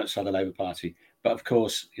movement outside the Labour Party. But of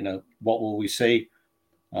course, what will we see?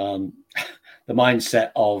 The mindset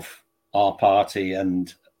of our party,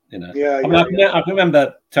 and I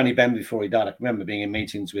remember Tony Benn before he died. I remember being in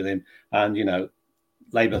meetings with him, and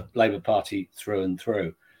Labour Party through and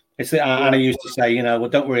through. Anna used to say, well,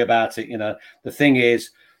 don't worry about it. The thing is,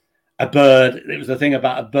 a bird. It was the thing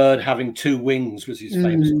about a bird having two wings was his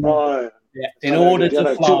famous. Yeah. In order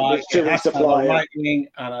to fly, it has to have a right wing.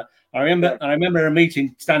 And I remember a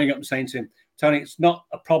meeting standing up and saying to him, Tony, it's not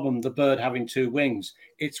a problem, the bird having two wings.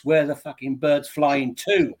 It's where the fucking bird's flying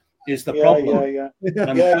to is the problem.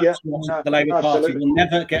 And that's what the Labour Party will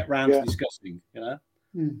never get round to discussing,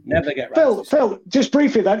 Never get round. Phil, just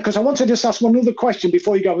briefly then, because I want to just ask one other question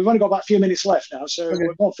before you go. We've only got about a few minutes left now. So,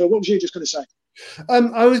 Phil, what was you just going to say?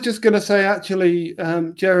 I was just going to say, actually,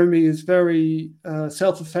 Jeremy is very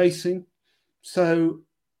self-effacing. So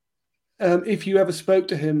if you ever spoke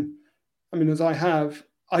to him, I mean, as I have,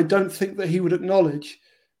 I don't think that he would acknowledge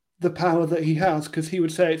the power that he has, because he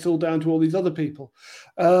would say it's all down to all these other people.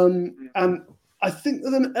 And I think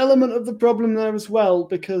there's an element of the problem there as well,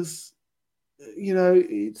 because,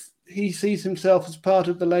 he sees himself as part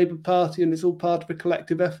of the Labour Party and it's all part of a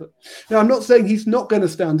collective effort. Now, I'm not saying he's not going to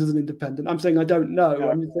stand as an independent. I'm saying I don't know.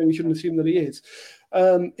 No. I'm saying we shouldn't assume that he is.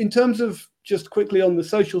 In terms of just quickly on the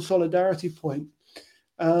social solidarity point,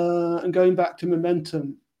 and going back to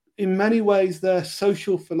Momentum, in many ways, their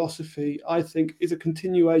social philosophy, I think, is a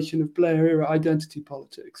continuation of Blair-era identity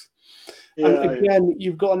politics. And again,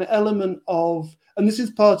 you've got an element of, and this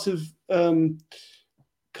is part of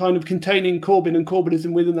kind of containing Corbyn and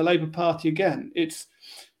Corbynism within the Labour Party again.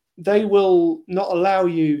 They will not allow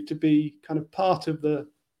you to be kind of part of the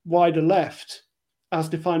wider left as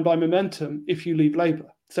defined by Momentum if you leave Labour.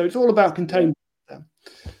 So it's all about containing them.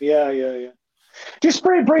 Yeah. Just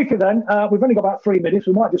very briefly then, we've only got about 3 minutes.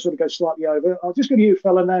 We might just sort of go slightly over. I'll just go to you,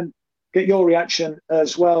 Phil, and then get your reaction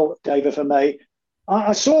as well, David, if I may.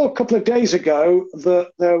 I saw a couple of days ago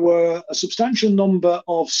that there were a substantial number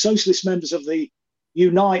of socialist members of the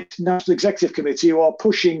Unite National Executive Committee who are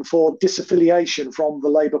pushing for disaffiliation from the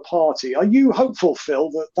Labour Party. Are you hopeful, Phil,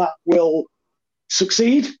 that will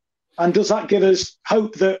succeed? And does that give us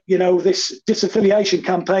hope that, this disaffiliation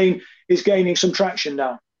campaign is gaining some traction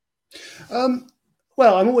now?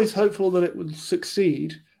 Well, I'm always hopeful that it will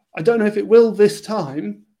succeed. I don't know if it will this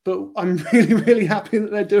time, but I'm really, really happy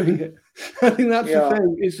that they're doing it. I think that's the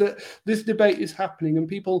thing, is that this debate is happening, and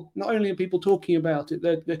people, not only are people talking about it,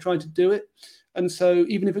 they're trying to do it. And so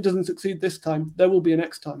even if it doesn't succeed this time, there will be a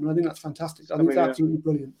next time. And I think that's fantastic. I think it's absolutely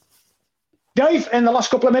brilliant. Dave, in the last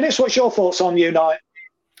couple of minutes, what's your thoughts on Unite?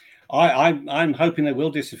 I'm hoping they will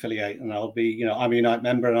disaffiliate, and I'll be, I'm a Unite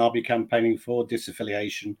member, and I'll be campaigning for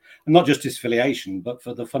disaffiliation, and not just disaffiliation, but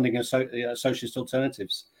for the funding of socialist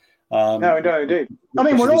alternatives. No, indeed. I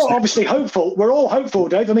mean, we're all obviously hopeful. We're all hopeful,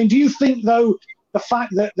 Dave. I mean, do you think, though, the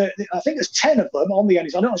fact that I think there's 10 of them on the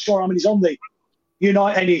NEC, I'm not sure how many's on the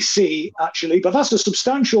Unite NEC, actually, but that's a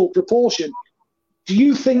substantial proportion. Do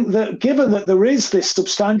you think that, given that there is this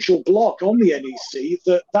substantial block on the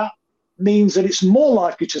NEC, that means that it's more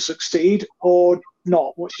likely to succeed or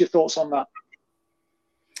not? What's your thoughts on that?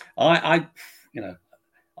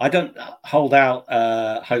 I don't hold out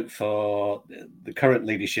hope for the current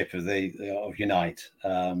leadership of Unite,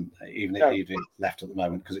 even if it's left at the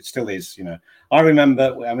moment, because it still is. I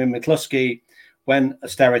remember, McCluskey, when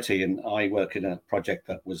austerity, and I work in a project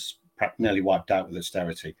that was nearly wiped out with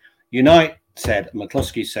austerity. Unite said,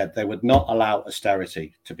 McCluskey said, they would not allow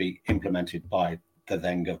austerity to be implemented by the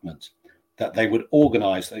then government. That they would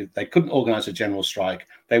organise, they couldn't organise a general strike.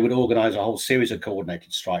 They would organise a whole series of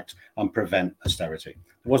coordinated strikes and prevent austerity.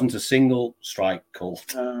 There wasn't a single strike called.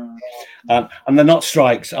 And they're not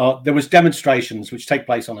strikes. There was demonstrations which take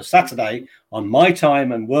place on a Saturday on my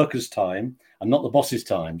time and workers' time, and not the boss's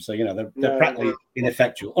time. So, they're practically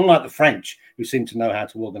ineffectual, unlike the French, who seem to know how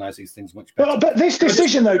to organise these things much better. But this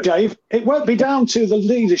decision, though, Dave, it won't be down to the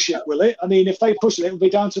leadership, will it? I mean, if they push it, it'll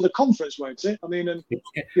be down to the conference, won't it? I mean, and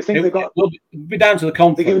you think they've got... It will be down to the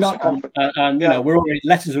conference. And yeah.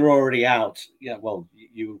 Letters are already out. Yeah, well,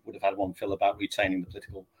 you would have had one, Phil, about retaining the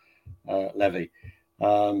political levy.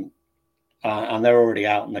 And they're already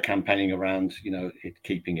out and they're campaigning around,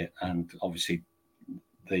 keeping it. And obviously,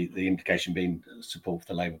 the implication being support for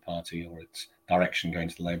the Labour Party or its direction going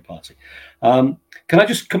to the Labour Party. Can I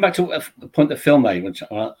just come back to a point that Phil made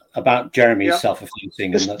about Jeremy's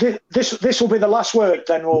self-effacing? This will be the last word.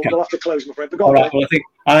 Then we'll have to close, my friend. But all right. Well, I think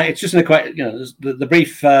it's just the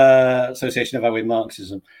brief association I've had with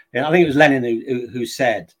Marxism. I think it was Lenin who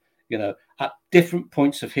said, at different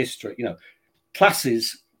points of history,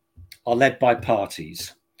 classes are led by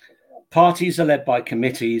parties. Parties are led by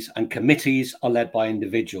committees, and committees are led by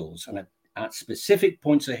individuals. And at specific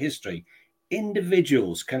points of history,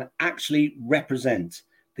 individuals can actually represent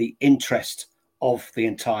the interest of the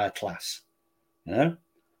entire class,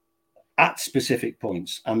 at specific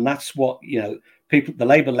points. And that's what, the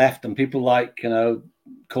Labour left and people like,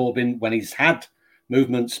 Corbyn, when he's had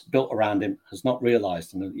movements built around him, has not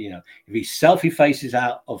realised. And, if he self-effaces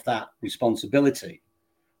out of that responsibility,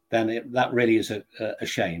 then that really is a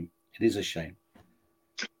shame. It is a shame.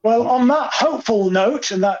 Well, on that hopeful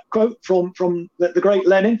note and that quote from the great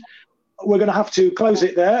Lenin, we're going to have to close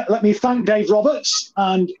it there. Let me thank Dave Roberts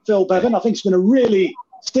and Phil Bevin. I think it's been a really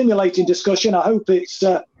stimulating discussion. I hope it's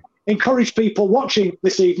encouraged people watching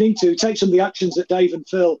this evening to take some of the actions that Dave and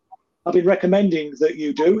Phil have been recommending that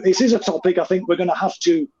you do. This is a topic I think we're going to have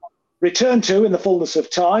to return to in the fullness of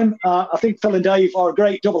time. I think Phil and Dave are a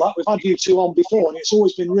great double up. We've had you two on before, and it's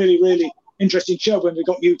always been really, really interesting show when we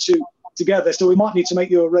got you two together. So we might need to make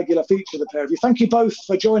you a regular feature, the pair of you. Thank you both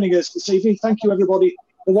for joining us this evening. Thank you, everybody,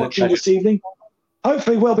 for watching this evening.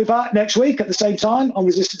 Hopefully we'll be back next week at the same time on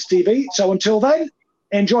Resistance TV. So until then,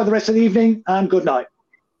 enjoy the rest of the evening and good night.